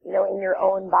comfort, in your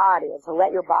own body, and to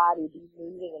let your body be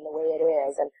moving in the way it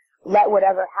is, and let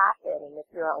whatever happen. And if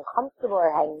you're uncomfortable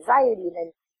or have anxiety,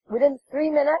 then within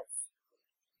 3 minutes,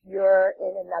 you're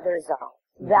in another zone.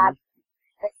 That's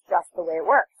just the way it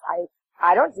works.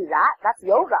 I don't do that. That's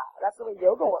yoga. That's the way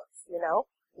yoga works,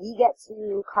 We get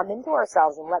to come into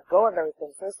ourselves and let go of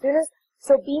everything.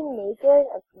 So being naked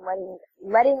and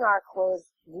letting our clothes,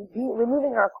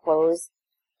 removing our clothes,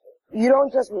 you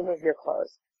don't just remove your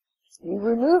clothes. You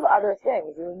remove other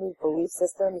things. You remove belief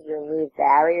systems. You remove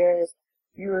barriers.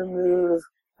 You remove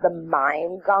the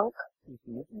mind gunk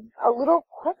a little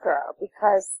quicker,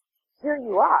 because here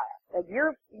you are.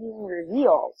 You're being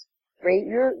revealed. Right?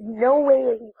 No way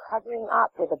are you covering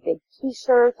up with a big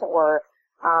t-shirt or,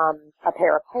 a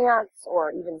pair of pants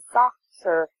or even socks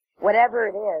or whatever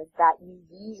it is that you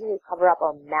usually cover up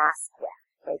or mask with,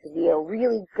 right? Because we are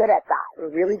really good at that. We're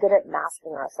really good at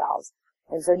masking ourselves.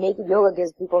 And so naked yoga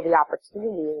gives people the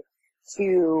opportunity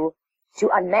to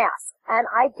unmask. And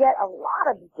I get a lot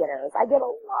of beginners. I get a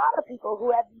lot of people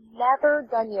who have never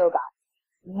done yoga.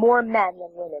 More men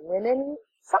than women. Women,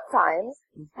 sometimes,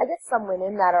 I get some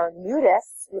women that are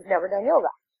nudists who've never done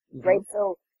yoga, right?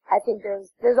 So I think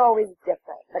there's always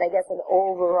different, but I guess an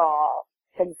overall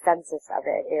consensus of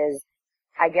it is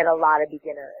I get a lot of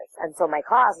beginners. And so my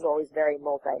class is always very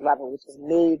multi-level, which has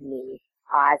made me,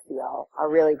 I feel, a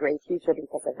really great teacher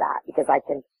because of that, because I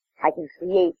can I can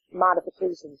create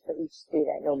modifications for each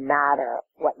student, no matter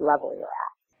what level you're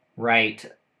at. Right.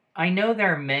 I know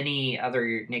there are many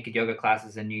other naked yoga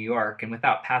classes in New York, and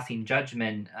without passing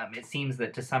judgment, it seems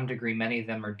that to some degree many of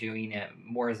them are doing it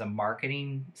more as a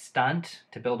marketing stunt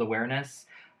to build awareness,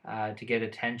 to get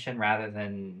attention, rather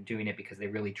than doing it because they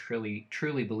really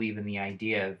truly believe in the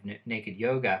idea of naked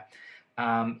yoga.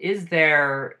 Is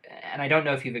there, and I don't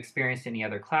know if you've experienced any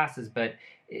other classes, but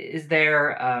is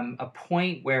there a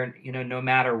point where, no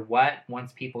matter what,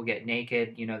 once people get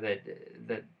naked,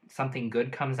 that something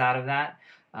good comes out of that?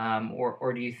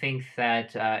 Or do you think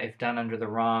that if done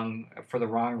for the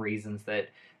wrong reasons, that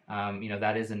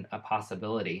that isn't a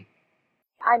possibility?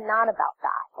 I'm not about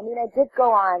that. I mean, I did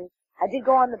go on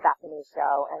the Bethany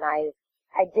show, and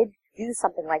I did do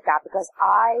something like that because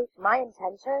my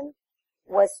intention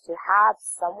was to have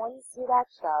someone see that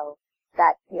show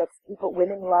that,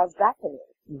 women love Bethany,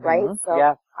 right? So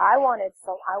yeah. I wanted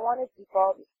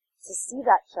people to see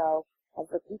that show and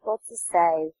for people to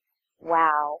say,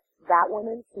 wow, that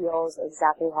woman feels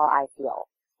exactly how I feel.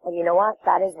 And you know what?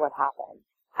 That is what happened.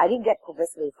 I didn't get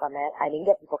publicity from it. I didn't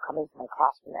get people coming to my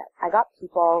class from it. I got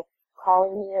people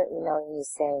calling me or emailing me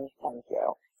saying thank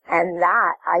you. And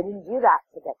I didn't do that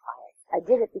to get clients. I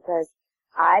did it because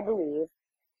I believe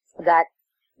that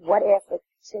what if it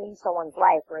changed someone's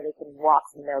life where they can walk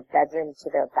from their bedroom to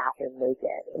their bathroom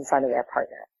naked in front of their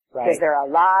partner? Right. Because there are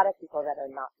a lot of people that are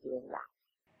not doing that.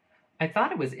 I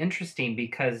thought it was interesting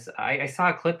because I saw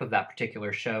a clip of that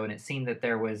particular show, and it seemed that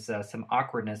there was some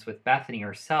awkwardness with Bethany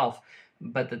herself,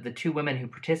 but that the two women who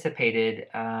participated,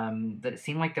 that it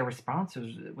seemed like their response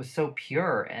was so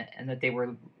pure, and that they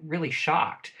were really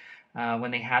shocked when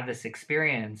they had this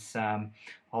experience,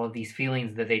 all of these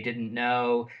feelings that they didn't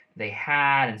know they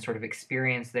had and sort of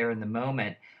experienced there in the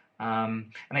moment.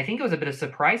 And I think it was a bit of a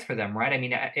surprise for them, right? I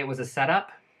mean, it was a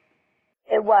setup.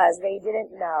 It was. They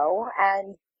didn't know,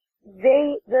 and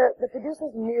the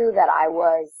producers knew that I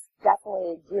was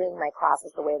definitely doing my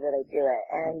classes the way that I do it,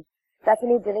 and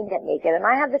Bethany didn't get naked, and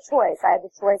I had the choice. I had the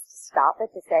choice to stop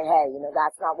it, to say, hey,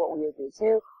 that's not what we agreed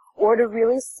to, or to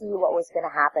really see what was going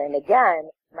to happen. And again,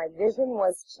 my vision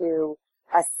was to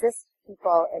assist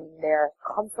people in their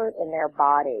comfort in their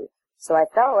body. So I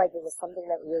felt like it was something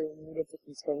that really needed to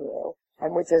continue,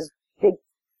 and which is a big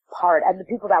part, and the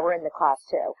people that were in the class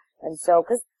too. And so,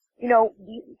 because,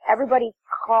 everybody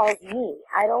calls me.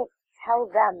 I don't tell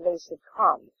them they should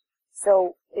come.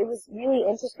 So it was really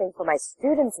interesting for my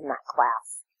students in that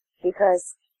class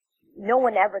because no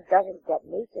one ever doesn't get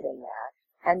naked in there.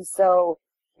 And so,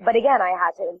 but again, I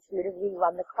had to intuitively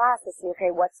run the class to see, okay,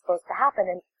 what's supposed to happen.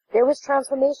 And there was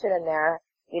transformation in there,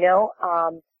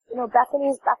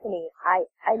 Bethany's Bethany.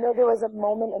 I know there was a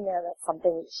moment in there that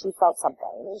she felt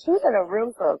something. I mean, she was in a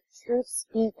room full of truth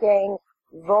speaking,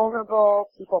 vulnerable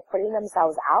people putting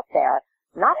themselves out there.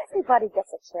 Not everybody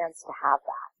gets a chance to have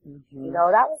that. Mm-hmm.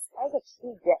 That was a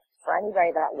true gift for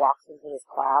anybody that walks into this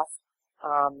class.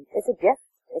 It's a gift.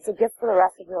 It's a gift for the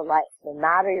rest of your life, no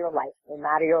matter your life, no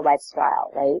matter your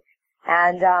lifestyle, right?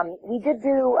 And we did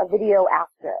do a video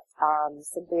after it.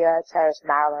 Cynthia Cherish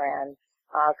Malaran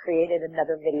created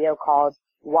another video called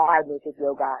Why Naked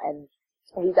Yoga, and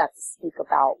we got to speak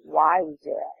about why we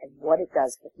do it and what it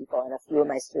does for people, and a few of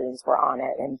my students were on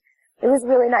it, and it was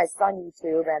really nice. It's on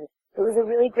YouTube, and it was a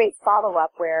really great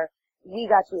follow-up where we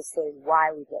got to say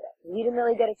why we did it. We didn't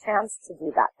really get a chance to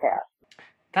do that there.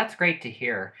 That's great to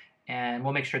hear, and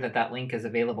we'll make sure that link is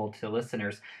available to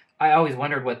listeners. I always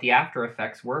wondered what the after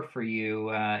effects were for you,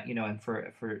 and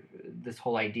for this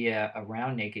whole idea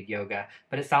around naked yoga,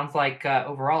 but it sounds like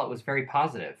overall it was very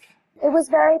positive. It was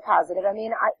very positive. I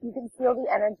mean, you can feel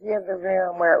the energy of the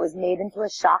room where it was made into a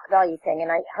shock value thing, and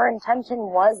her intention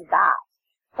was that.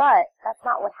 But that's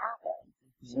not what happened.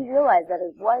 She realized that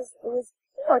it was,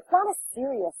 it's not a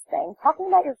serious thing. Talking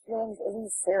about your feelings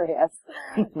isn't serious.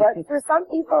 But for some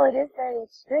people, it is very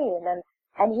extreme.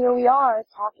 And here we are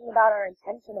talking about our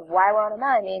intention of why we're on a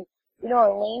mat. I mean,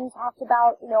 Elaine talked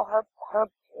about, her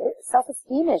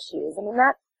self-esteem issues. I mean,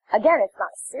 that, again, it's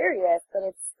not serious, but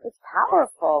it's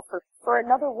powerful for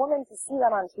another woman to see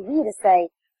that on TV, to say,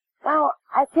 wow,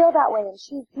 I feel that way and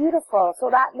she's beautiful, so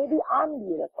that maybe I'm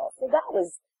beautiful. So that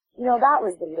was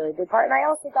the really big part. And I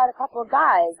also got a couple of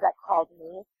guys that called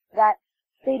me that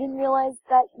they didn't realize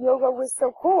that yoga was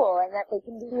so cool and that they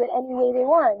can do it any way they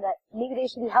want, and that maybe they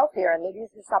should be healthier and maybe they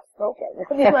should stop smoking.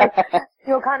 I mean,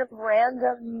 kind of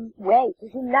random way.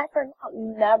 Because you never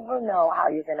know how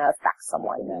you're going to affect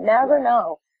someone. You never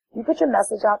know. You put your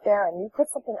message out there and you put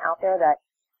something out there that,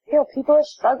 people are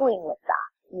struggling with that,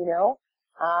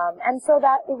 and so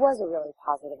that it was a really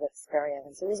positive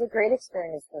experience. It was a great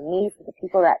experience for me, for the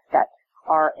people that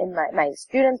are in my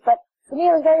students, but for me,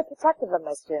 I was very protective of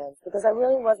my students because I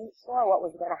really wasn't sure what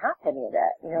was going to happen with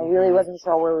it. You know, really wasn't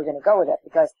sure where we were going to go with it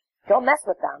because don't mess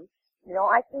with them. You know,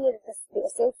 I created a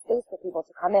safe space for people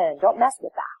to come in and don't mess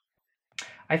with that.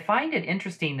 I find it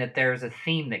interesting that there's a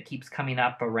theme that keeps coming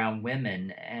up around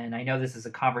women, and I know this is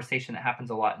a conversation that happens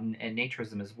a lot in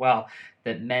naturism as well,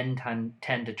 that men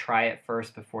tend to try it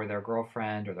first before their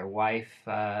girlfriend or their wife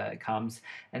comes,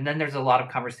 and then there's a lot of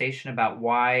conversation about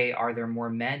why are there more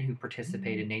men who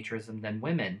participate in naturism than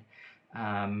women,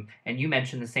 and you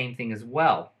mentioned the same thing as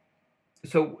well.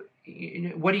 So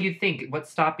what do you think?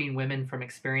 What's stopping women from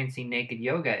experiencing naked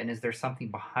yoga? And is there something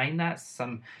behind that,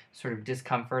 some sort of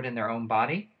discomfort in their own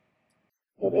body?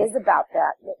 It is about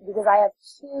that because I have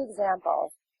two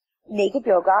examples. Naked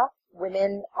yoga,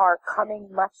 women are coming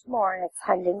much more and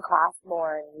attending class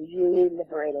more and really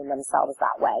liberating themselves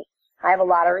that way. I have a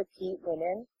lot of repeat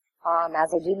women,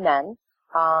 as I do men.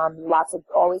 Lots of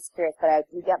always curious, but I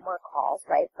do get more calls,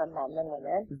 right, from men than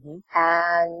women.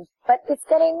 But it's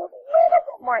getting a little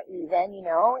bit more even, you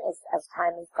know, as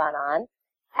time has gone on.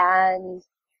 And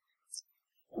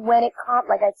when it comes,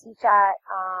 like I teach at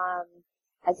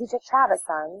Travis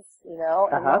Sons, you know,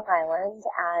 in Long Island,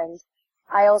 and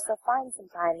I also find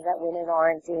sometimes that women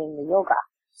aren't doing the yoga.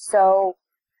 So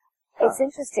it's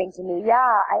interesting to me.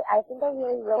 Yeah, I think I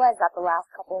really realized that the last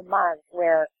couple of months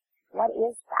where what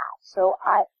is that? So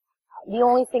the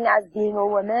only thing as being a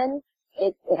woman,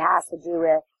 it has to do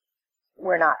with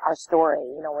we're not our story.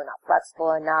 You know, we're not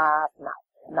flexible enough,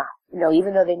 not, you know,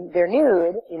 even though they're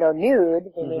nude, you know,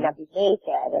 they may not be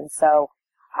naked. And so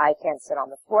I can't sit on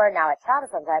the floor. Now at Travis,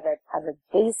 I have a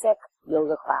basic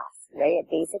yoga class, right? A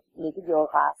basic naked yoga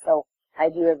class. So I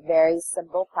do a very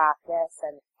simple practice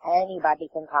and anybody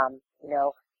can come, you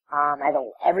know. I have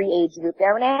every age group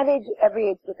there, and I have every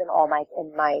age group in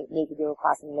my naked yoga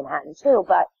class in Manhattan too,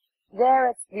 but there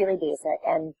it's really basic,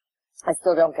 and I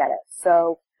still don't get it.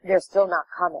 So they're still not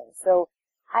coming. So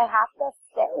I have to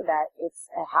say that it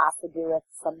has to do with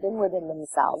something within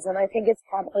themselves, and I think it's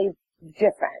probably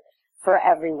different for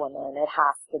every woman. It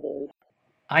has to be.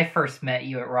 I first met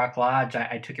you at Rock Lodge.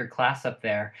 I took your class up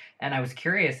there, and I was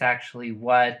curious actually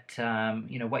what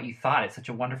what you thought. It's such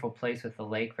a wonderful place with the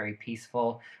lake, very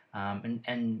peaceful.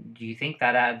 And do you think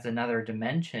that adds another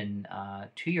dimension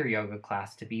to your yoga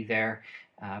class to be there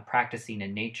practicing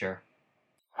in nature?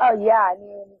 Oh yeah, I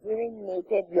mean, doing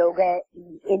naked yoga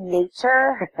in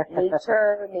nature,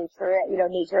 nature, you know,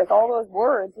 nature, it's all those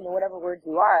words, you know, whatever words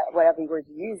you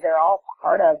use, they're all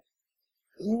part of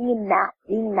being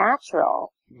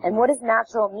natural. And what does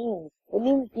natural mean? It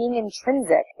means being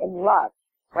intrinsic in love,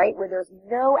 right? Where there's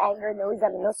no anger, no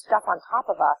resentment, no stuff on top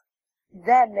of us.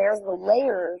 Then there's the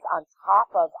layers on top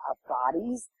of our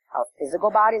bodies, our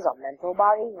physical bodies, our mental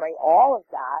bodies, right? All of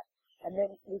that. And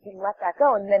then we can let that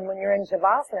go. And then when you're in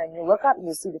Shavasana and you look up and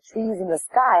you see the trees in the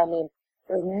sky, I mean,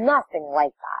 there's nothing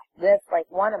like that. That's like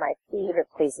one of my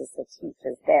favorite places to teach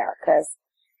is there because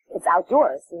it's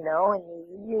outdoors, you know, and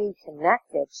you're really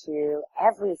connected to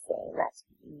everything that's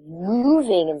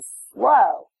moving and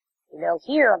slow. You know,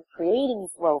 here I'm creating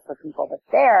flow for people, but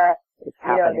there, it's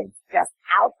happening. It's just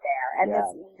out there. And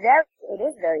it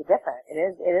is very different. It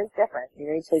is different. You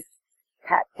know, you take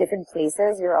different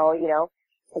places, you're all, you know,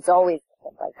 it's always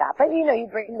like that. But, you know, you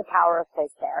bring the power of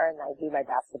place there, and I do my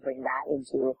best to bring that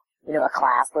into, you know, a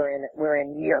class. We're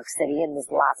in New York City, and there's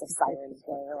lots of sirens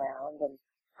going around, and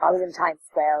I was in Times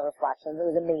Square Reflections. It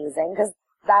was amazing, because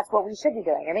that's what we should be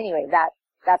doing. And anyway,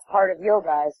 that's part of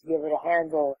yoga, is to be able to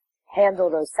handle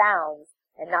those sounds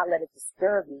and not let it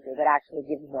disturb you, but actually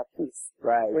give you more peace.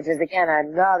 Right. Which is, again,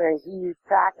 another huge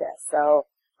practice.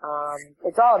 So,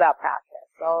 it's all about practice.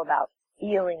 It's all about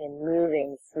feeling and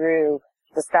moving through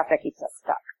the stuff that keeps us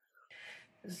stuck.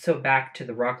 So back to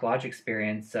the Rock Lodge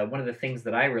experience, one of the things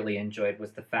that I really enjoyed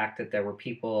was the fact that there were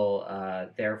people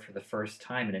there for the first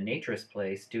time in a naturist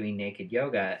place doing naked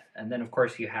yoga. And then, of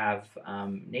course, you have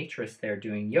naturists there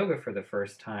doing yoga for the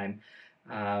first time.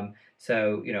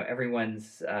 So, you know,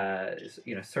 everyone's,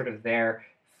 sort of there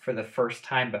for the first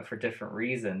time, but for different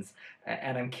reasons.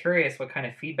 And I'm curious what kind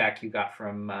of feedback you got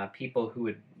from people who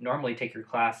would normally take your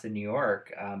class in New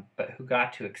York, but who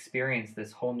got to experience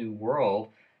this whole new world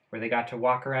where they got to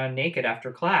walk around naked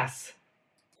after class.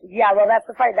 Yeah, well, that's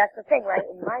the thing, right?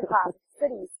 In my class,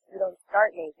 cities, you don't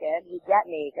start naked, you get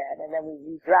naked, and then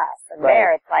we redress. And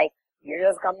there, it's like, you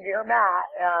just come to your mat.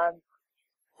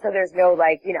 So there's no,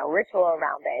 like, you know, ritual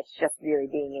around it. It's just really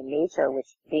being in nature, which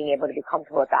being able to be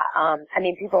comfortable with that. I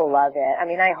mean, people love it. I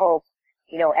mean, I hope,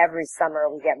 you know, every summer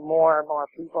we get more and more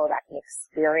people that can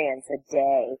experience a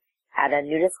day at a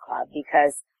nudist club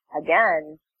because,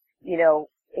 again, you know,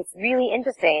 it's really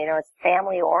interesting. You know, it's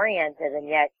family oriented, and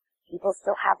yet people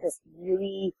still have this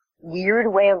really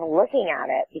weird way of looking at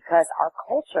it because our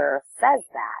culture says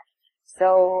that.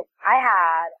 So I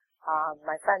had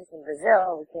my friends from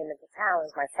Brazil who came into town. It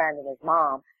was my friend and his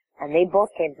mom, and they both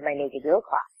came to my naked yoga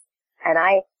class. And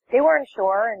they weren't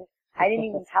sure, and I didn't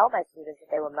even tell my students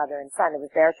that they were mother and son. It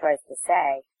was their choice to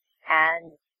say.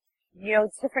 And, you know,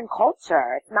 it's different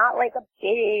culture. It's not like a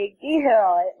big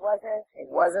deal. It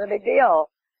wasn't a big deal.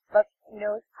 But, you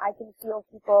know, I can feel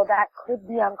people that could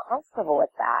be uncomfortable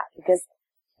with that because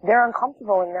they're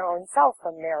uncomfortable in their own self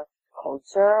from their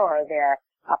culture or their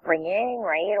upbringing,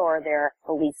 right? Or their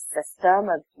belief system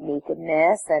of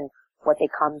nakedness and what they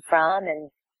come from.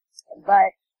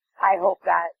 But I hope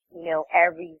that, you know,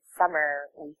 every summer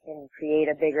we can create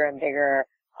a bigger and bigger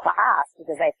class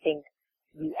because I think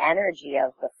the energy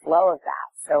of the flow of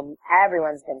that. So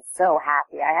everyone's been so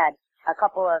happy. I had a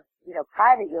couple of, you know,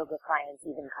 private yoga clients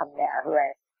even come there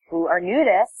who are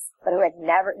nudists, but who had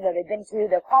never, you know,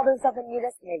 they call themselves a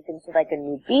nudist, and they've been to like a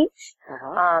nude beach.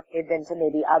 They've been to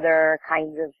maybe other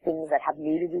kinds of things that have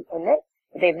nudity in it,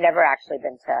 but they've never actually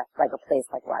been to like a place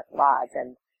like Rock Lodge.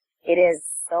 And it is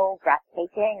so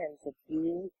breathtaking and to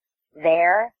be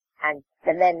there and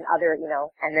then other, you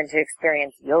know, and then to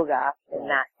experience yoga in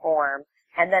that form.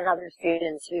 And then other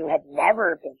students who had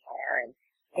never been there and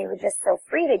they were just so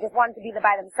free. They just wanted to be there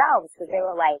by themselves because they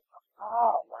were like,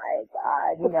 oh my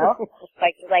God, you know,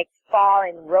 like fall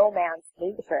in romance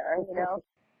nature, you know.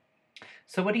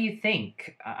 So what do you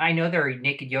think? I know there are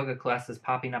naked yoga classes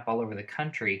popping up all over the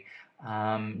country.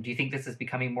 Do you think this is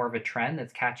becoming more of a trend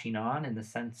that's catching on in the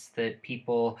sense that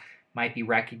people might be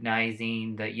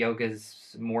recognizing that yoga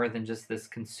is more than just this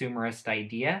consumerist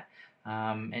idea?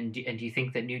 And do you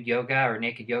think that nude yoga or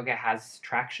naked yoga has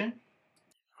traction?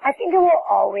 I think it will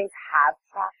always have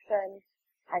traction.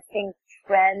 I think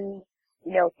trend,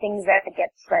 you know, things that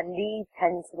get trendy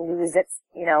tend to lose its,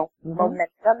 you know,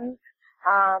 momentum.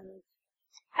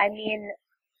 I mean,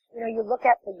 you know, you look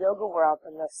at the yoga world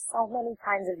and there's so many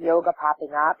kinds of yoga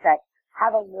popping up that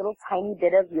have a little tiny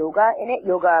bit of yoga in it,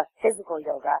 physical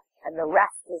yoga, and the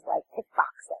rest is like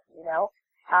kickboxing, you know.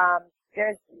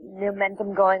 There's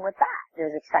momentum going with that.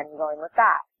 There's a trend going with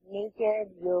that.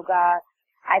 Naked yoga,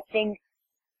 I think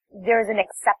there's an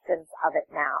acceptance of it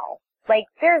now. Like,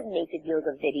 there's naked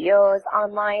yoga videos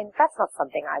online. That's not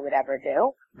something I would ever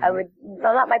do.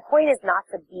 My point is not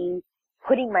to be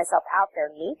putting myself out there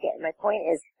naked. My point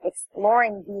is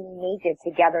exploring being naked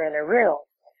together in a room,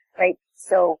 right?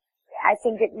 So I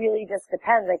think it really just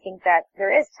depends. I think that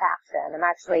there is traction. I'm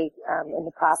actually in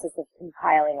the process of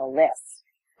compiling a list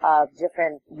of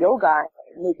different yoga,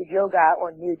 naked yoga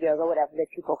or nude yoga, whatever that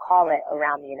people call it,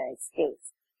 around the United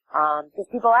States. Because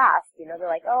people ask, you know, they're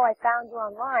like, oh, I found you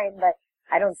online, but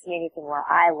I don't see anything where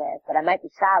I live, but I might be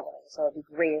traveling, so it'd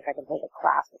be great if I could take a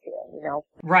class with you, you know?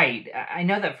 Right. I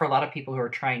know that for a lot of people who are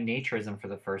trying naturism for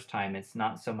the first time, it's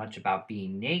not so much about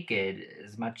being naked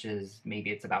as much as maybe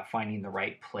it's about finding the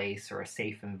right place or a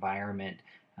safe environment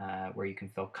where you can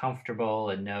feel comfortable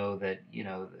and know that, you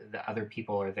know, the other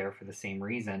people are there for the same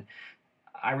reason.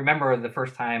 I remember the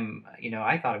first time, you know,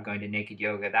 I thought of going to naked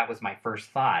yoga. That was my first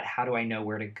thought. How do I know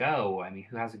where to go? I mean,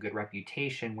 who has a good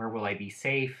reputation? Where will I be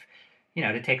safe? You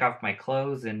know, to take off my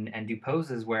clothes and do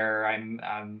poses where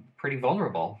I'm pretty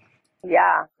vulnerable.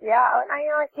 Yeah. And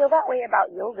I feel that way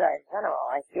about yoga in general.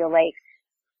 I feel like,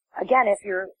 again, if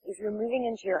you're moving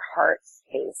into your heart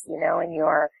space, you know, and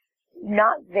you're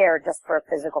not there just for a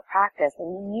physical practice,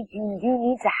 and you do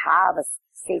need to have a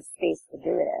safe space to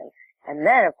do it in. And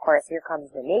then, of course, here comes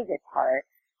the naked part.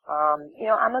 You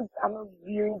know, I'm a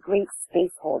really great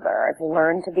space holder. I've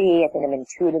learned to be. I think I'm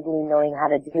intuitively knowing how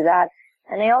to do that.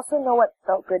 And I also know what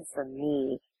felt good for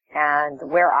me and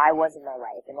where I was in my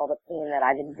life and all the pain that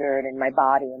I've endured in my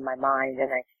body and my mind.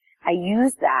 And I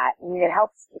use that. I mean, it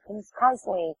helps. It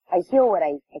constantly, I heal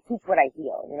I teach what I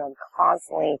heal. You know, I'm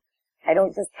constantly, I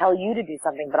don't just tell you to do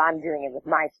something, but I'm doing it with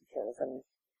my teachers. And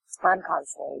I'm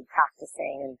constantly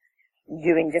practicing and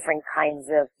doing different kinds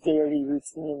of daily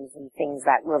routines and things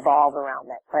that revolve around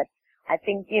it. But I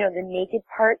think, you know, the naked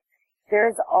part,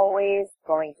 there's always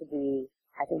going to be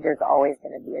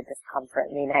a discomfort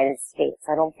in the United States.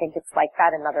 I don't think it's like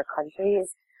that in other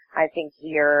countries. I think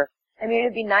here, I mean,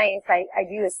 it'd be nice. I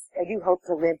do hope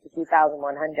to live to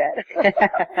 2100.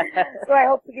 So I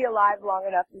hope to be alive long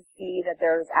enough to see that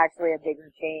there's actually a bigger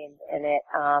change in it.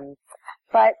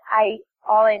 But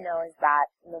all I know is that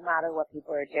no matter what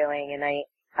people are doing, and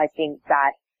I think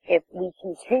that if we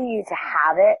continue to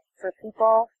have it for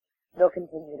people, they'll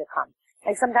continue to come.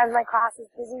 Like sometimes my class is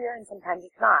busier and sometimes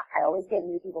it's not. I always get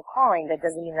new people calling. That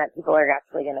doesn't mean that people are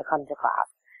actually going to come to class.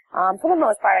 For the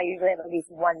most part, I usually have at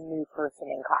least one new person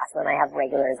in class, and then I have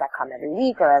regulars that come every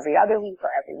week or every other week or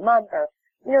every month or,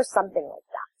 something like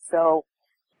that. So,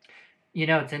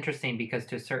 it's interesting because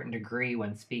to a certain degree,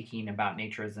 when speaking about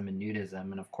naturism and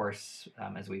nudism, and of course,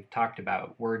 as we've talked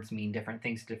about, words mean different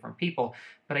things to different people,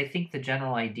 but I think the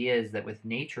general idea is that with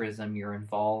naturism, you're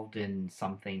involved in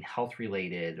something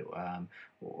health-related,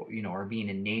 or being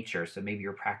in nature. So maybe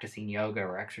you're practicing yoga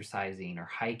or exercising or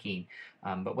hiking,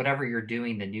 but whatever you're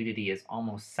doing, the nudity is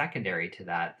almost secondary to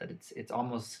that it's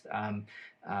almost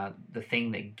the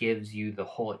thing that gives you the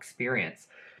whole experience.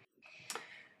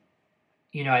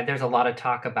 There's a lot of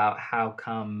talk about how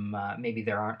come maybe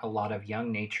there aren't a lot of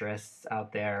young naturists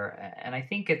out there. And I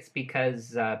think it's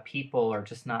because people are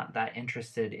just not that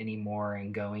interested anymore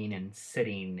in going and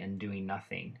sitting and doing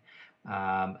nothing.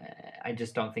 I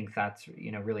just don't think that's,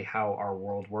 really how our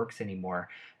world works anymore.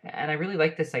 And I really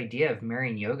like this idea of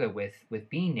marrying yoga with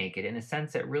being naked. In a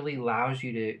sense, it really allows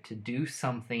you to do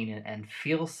something and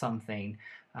feel something,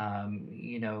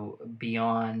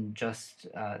 beyond just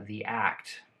the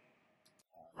act.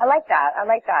 I like that.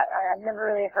 I've never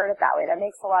really heard it that way. That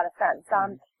makes a lot of sense.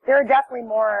 There are definitely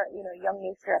more, young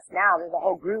naturists now. There's a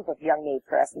whole group of young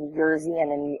naturists in New Jersey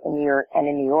and in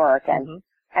New York. And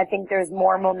I think there's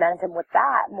more momentum with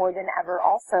that more than ever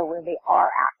also, where they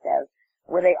are active,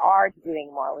 where they are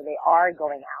doing more, where they are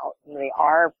going out, where they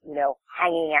are,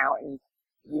 hanging out and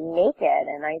being naked.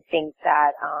 And I think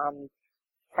that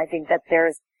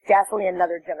there's definitely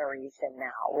another generation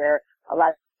now where a lot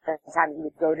of times you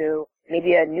would go to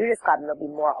maybe a nudist club and there'll be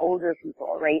more older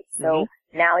people, right? So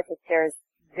now I think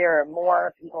there are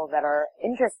more people that are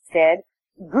interested,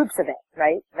 groups of it,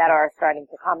 right, that are starting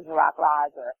to come to Rock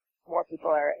Lodge, or more people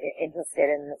are interested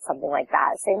in something like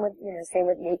that. Same with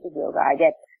naked yoga. I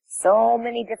get so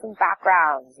many different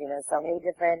backgrounds, so many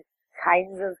different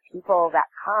kinds of people that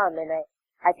come, and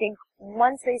I think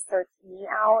once they search me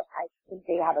out, I think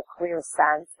they have a clear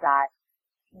sense that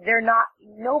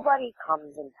nobody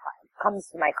comes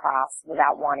to my class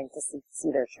without wanting to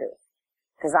see their truth.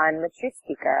 Because I'm a truth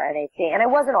speaker, and I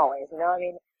wasn't always,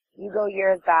 you go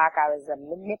years back, I was a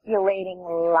manipulating,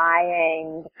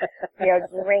 lying,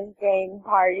 drinking,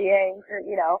 partying,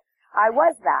 I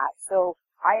was that. So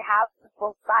I have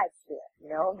both sides to it,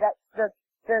 that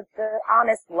the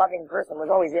honest, loving person was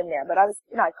always in there, but I was,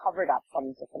 I covered up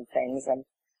some different things, and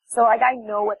so, I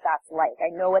know what that's like. I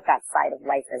know what that side of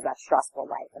life is, that stressful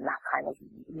life and that kind of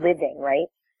living,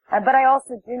 right? But I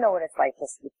also do know what it's like to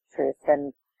speak truth.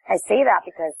 And I say that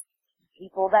because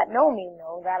people that know me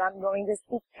know that I'm going to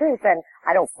speak truth. And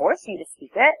I don't force you to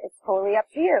speak it. It's totally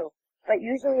up to you. But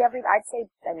usually I'd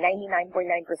say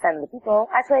 99.9% of the people,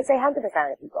 actually I'd say 100% of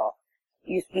the people,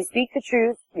 we speak the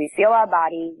truth, we feel our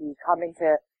body,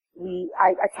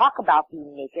 I talk about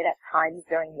being naked at times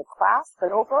during the class,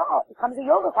 but overall it becomes a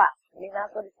yoga class.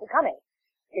 That's what it's becoming.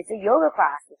 It's a yoga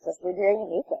class. It's just we're doing it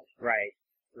naked. Right.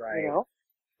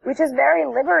 Which is very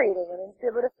liberating. To be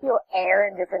able to feel air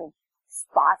in different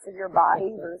spots of your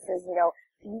body versus,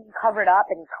 being covered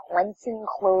up and clenching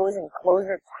clothes, and clothes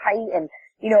are tight, and,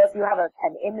 if you have an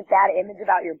bad image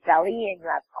about your belly and you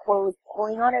have clothes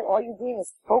pulling on it, all you're doing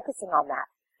is focusing on that.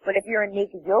 But if you're in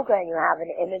naked yoga and you have an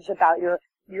image about your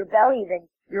belly, then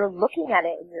you're looking at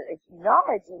it and you're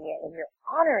acknowledging it and you're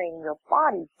honoring your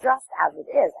body just as it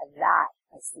is. And that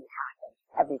I see happen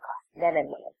every class, men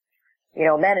and women.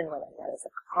 Men and women. That is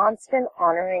a constant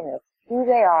honoring of who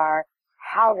they are,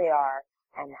 how they are,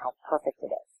 and how perfect it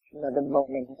is. The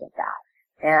moment of that.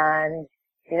 And,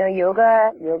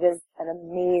 yoga's an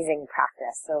amazing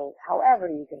practice. So however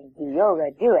you can do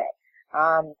yoga, do it.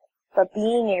 But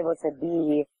being able to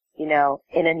be, in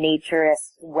a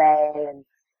naturist way, and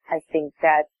I think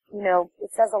that,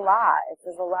 it says a lot. It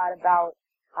says a lot about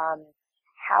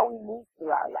how we move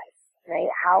through our life, right?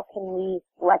 How can we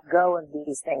let go of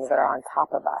these things that are on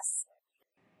top of us?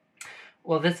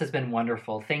 Well, this has been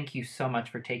wonderful. Thank you so much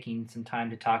for taking some time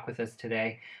to talk with us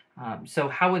today. So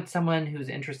how would someone who's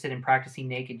interested in practicing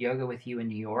naked yoga with you in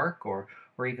New York or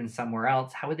even somewhere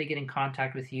else, how would they get in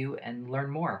contact with you and learn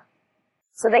more?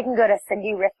 So they can go to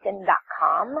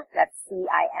cindyrifkin.com. That's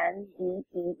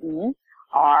CINDEERIFKIN.com.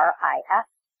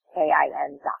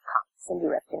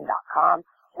 cindyrifkin.com.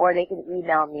 Or they can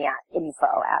email me at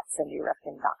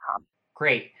info@cindyrifkin.com.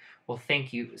 Great. Well,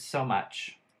 thank you so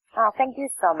much. Oh, thank you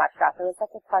so much, Gus. It was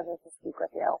such a pleasure to speak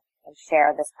with you and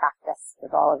share this practice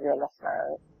with all of your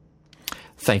listeners.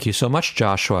 Thank you so much,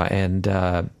 Joshua. And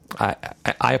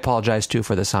I apologize, too,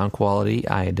 for the sound quality.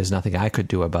 There's nothing I could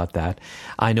do about that.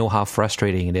 I know how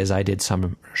frustrating it is. I did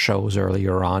some shows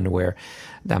earlier on where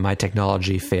my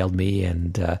technology failed me,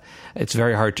 and it's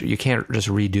very hard you can't just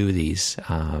redo these.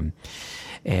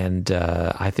 And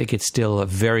I think it's still a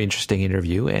very interesting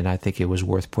interview, and I think it was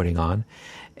worth putting on.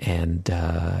 And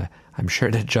I'm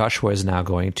sure that Joshua is now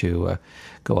going to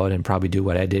go out and probably do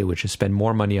what I did, which is spend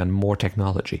more money on more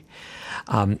technology.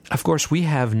 Of course, we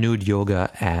have Nude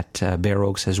Yoga at Bear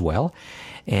Oaks as well.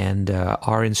 And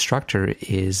our instructor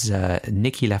is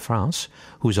Nikki LaFrance,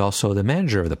 who's also the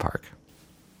manager of the park.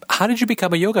 How did you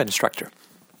become a yoga instructor?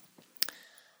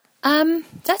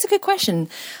 That's a good question.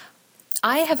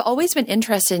 I have always been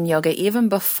interested in yoga even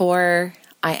before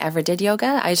I ever did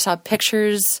yoga. I saw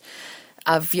pictures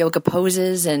of yoga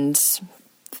poses and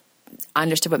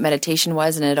understood what meditation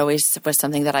was, and it always was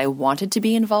something that I wanted to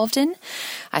be involved in.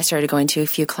 I started going to a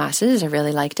few classes. I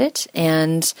really liked it.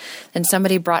 And then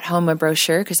somebody brought home a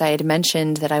brochure because I had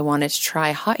mentioned that I wanted to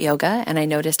try hot yoga, and I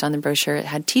noticed on the brochure it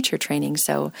had teacher training.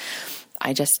 So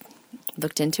I just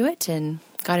looked into it and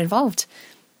got involved.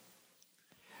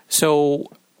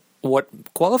 So what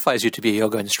qualifies you to be a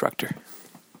yoga instructor?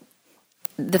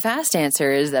 The fast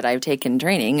answer is that I've taken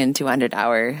training in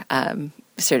 200-hour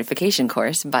certification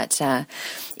course, but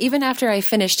even after I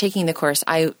finished taking the course,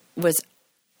 I was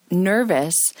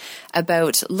nervous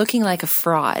about looking like a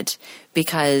fraud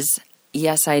because,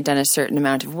 yes, I had done a certain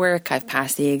amount of work, I've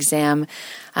passed the exam,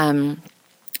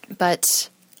 but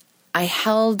I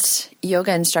held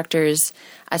yoga instructors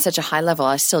at such a high level,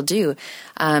 I still do,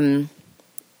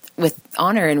 with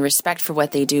honor and respect for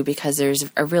what they do, because there's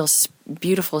a real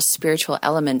beautiful spiritual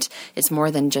element. It's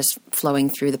more than just flowing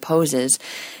through the poses.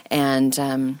 And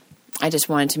I just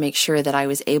wanted to make sure that I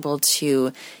was able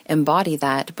to embody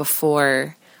that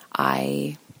before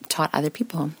I taught other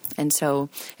people. And so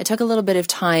it took a little bit of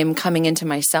time coming into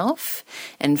myself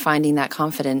and finding that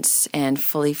confidence and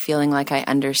fully feeling like I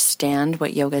understand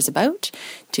what yoga is about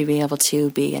to be able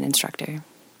to be an instructor.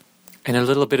 In a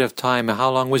little bit of time, how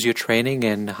long was your training,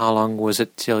 and how long was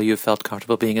it till you felt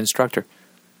comfortable being an instructor?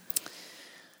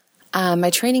 My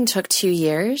training took 2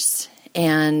 years,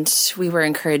 and we were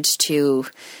encouraged to,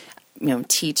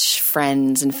 teach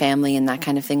friends and family and that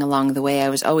kind of thing along the way. I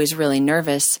was always really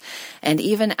nervous, and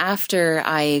even after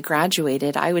I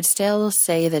graduated, I would still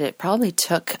say that it probably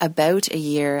took about a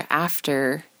year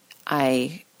after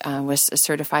I was a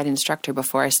certified instructor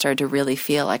before I started to really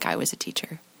feel like I was a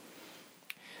teacher.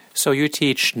 So you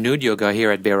teach nude yoga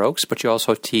here at Bear Oaks, but you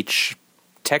also teach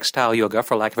textile yoga,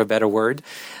 for lack of a better word,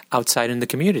 outside in the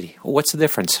community. What's the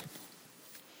difference?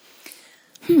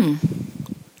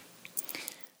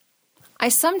 I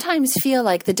sometimes feel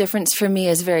like the difference for me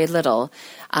is very little,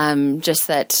 just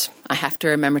that I have to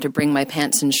remember to bring my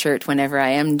pants and shirt whenever I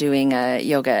am doing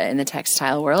yoga in the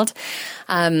textile world,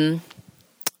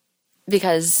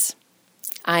 because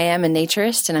I am a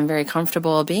naturist and I'm very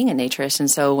comfortable being a naturist. And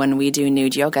so when we do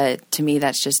nude yoga, to me,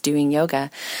 that's just doing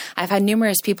yoga. I've had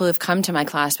numerous people who've come to my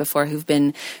class before who've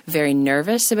been very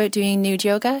nervous about doing nude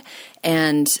yoga,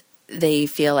 and they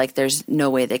feel like there's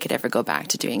no way they could ever go back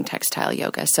to doing textile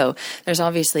yoga. So there's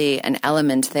obviously an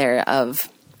element there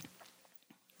of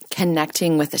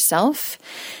connecting with the self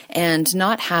and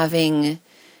not having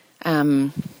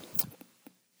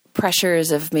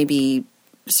pressures of maybe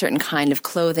certain kind of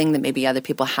clothing that maybe other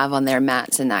people have on their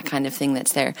mats and that kind of thing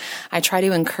that's there. I try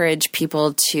to encourage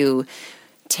people to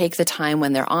take the time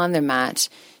when they're on their mat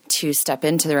to step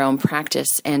into their own practice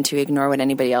and to ignore what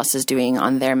anybody else is doing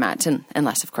on their mat, and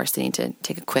unless, of course, they need to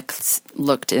take a quick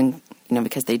look in,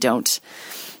 because they don't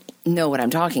know what I'm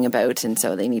talking about, and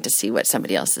so they need to see what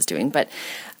somebody else is doing. But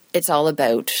it's all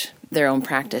about their own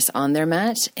practice on their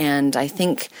mat, and I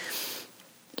think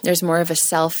there's more of a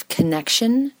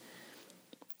self-connection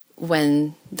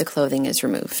when the clothing is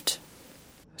removed.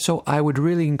 So I would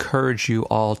really encourage you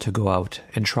all to go out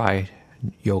and try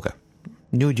yoga.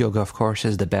 Nude yoga, of course,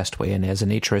 is the best way, and as a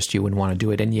naturist, you wouldn't want to do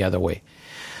it any other way.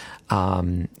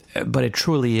 But it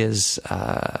truly is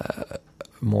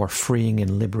more freeing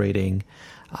and liberating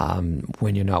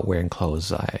when you're not wearing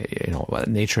clothes.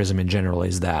 Naturism in general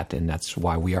is that, and that's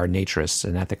why we are naturists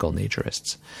and ethical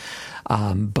naturists.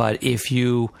 But if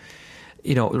you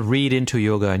read into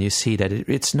yoga and you see that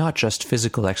it's not just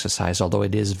physical exercise, although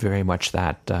it is very much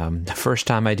that. The first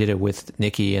time I did it with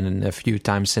Nikki and a few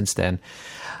times since then,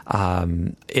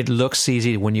 it looks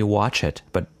easy when you watch it,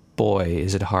 but boy,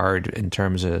 is it hard in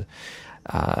terms of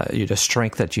the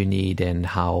strength that you need and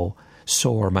how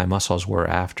sore my muscles were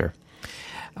after.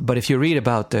 But if you read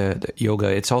about the yoga,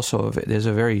 it's also, there's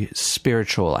a very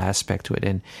spiritual aspect to it.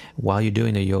 And while you're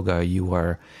doing the yoga, you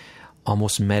are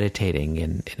almost meditating,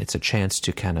 and it's a chance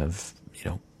to kind of,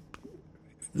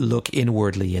 look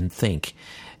inwardly and think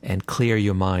and clear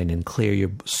your mind and clear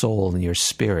your soul and your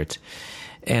spirit.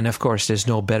 And of course, there's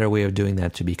no better way of doing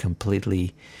that to be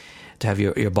completely have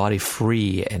your body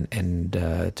free and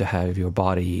to have your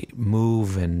body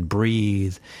move and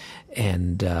breathe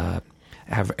and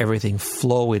have everything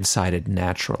flow inside it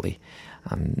naturally.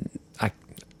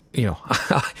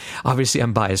 Obviously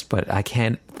I'm biased, but I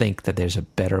can't think that there's a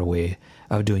better way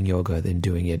of doing yoga than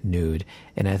doing it nude.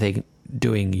 And I think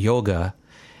doing yoga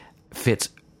fits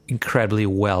incredibly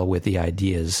well with the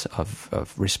ideas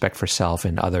of respect for self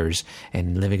and others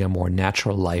and living a more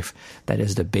natural life that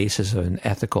is the basis of an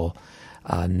ethical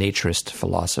naturist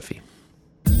philosophy.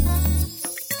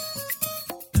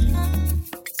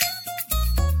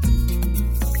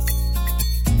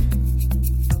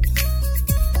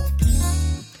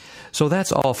 So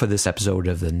that's all for this episode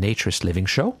of the Naturist Living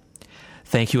Show.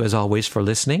 Thank you as always for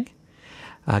listening.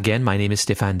 Again, my name is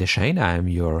Stéphane Deschênes. I'm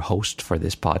your host for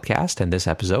this podcast and this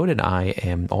episode, and I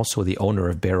am also the owner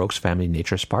of Bear Oaks Family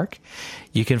Naturist Park.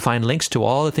 You can find links to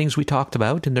all the things we talked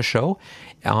about in the show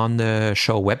on the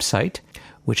show website,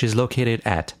 which is located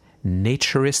at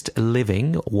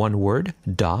naturistliving, one word,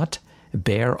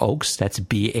 Bear Oaks, that's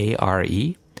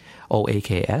BareOaks,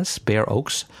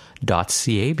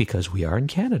 bearoaks.ca, because we are in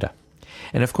Canada.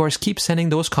 And of course, keep sending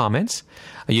those comments.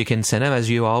 You can send them, as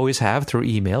you always have, through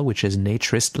email, which is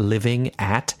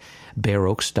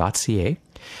naturistliving@bearoaks.ca.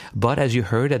 But as you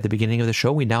heard at the beginning of the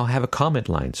show, we now have a comment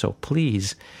line. So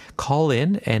please call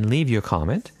in and leave your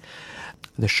comment.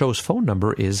 The show's phone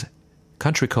number is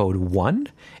country code 1,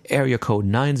 area code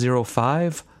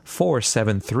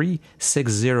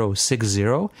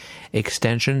 905-473-6060,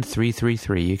 extension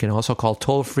 333. You can also call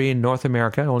toll-free in North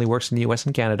America. It only works in the U.S.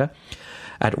 and Canada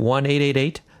at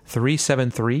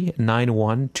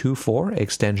 1-888-373-9124,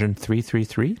 extension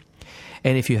 333.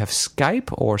 And if you have Skype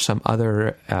or some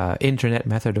other internet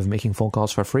method of making phone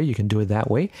calls for free, you can do it that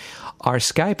way. Our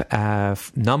Skype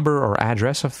number or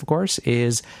address, of course,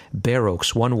 is Bear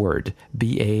Oaks, one word,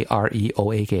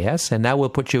 Bareoaks, and that will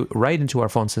put you right into our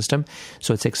phone system.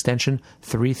 So it's extension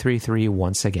 333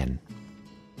 once again.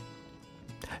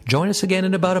 Join us again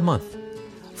in about a month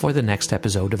for the next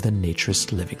episode of the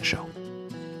Naturist Living Show.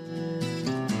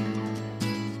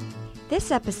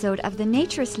 This episode of the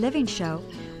Naturist Living Show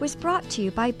was brought to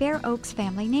you by Bear Oaks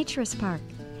Family Naturist Park.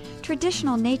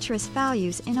 Traditional naturist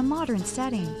values in a modern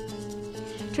setting.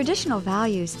 Traditional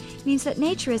values means that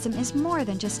naturism is more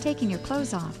than just taking your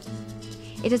clothes off.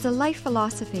 It is a life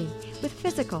philosophy with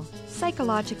physical,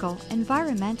 psychological,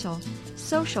 environmental,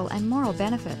 social, and moral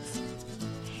benefits.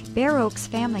 Bear Oaks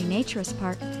Family Naturist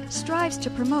Park strives to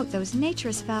promote those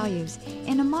naturist values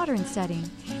in a modern setting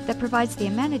that provides the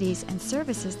amenities and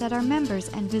services that our members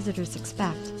and visitors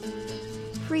expect.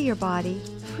 Free your body,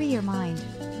 free your mind.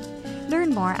 Learn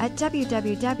more at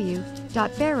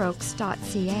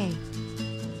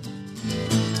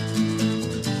www.bearoaks.ca.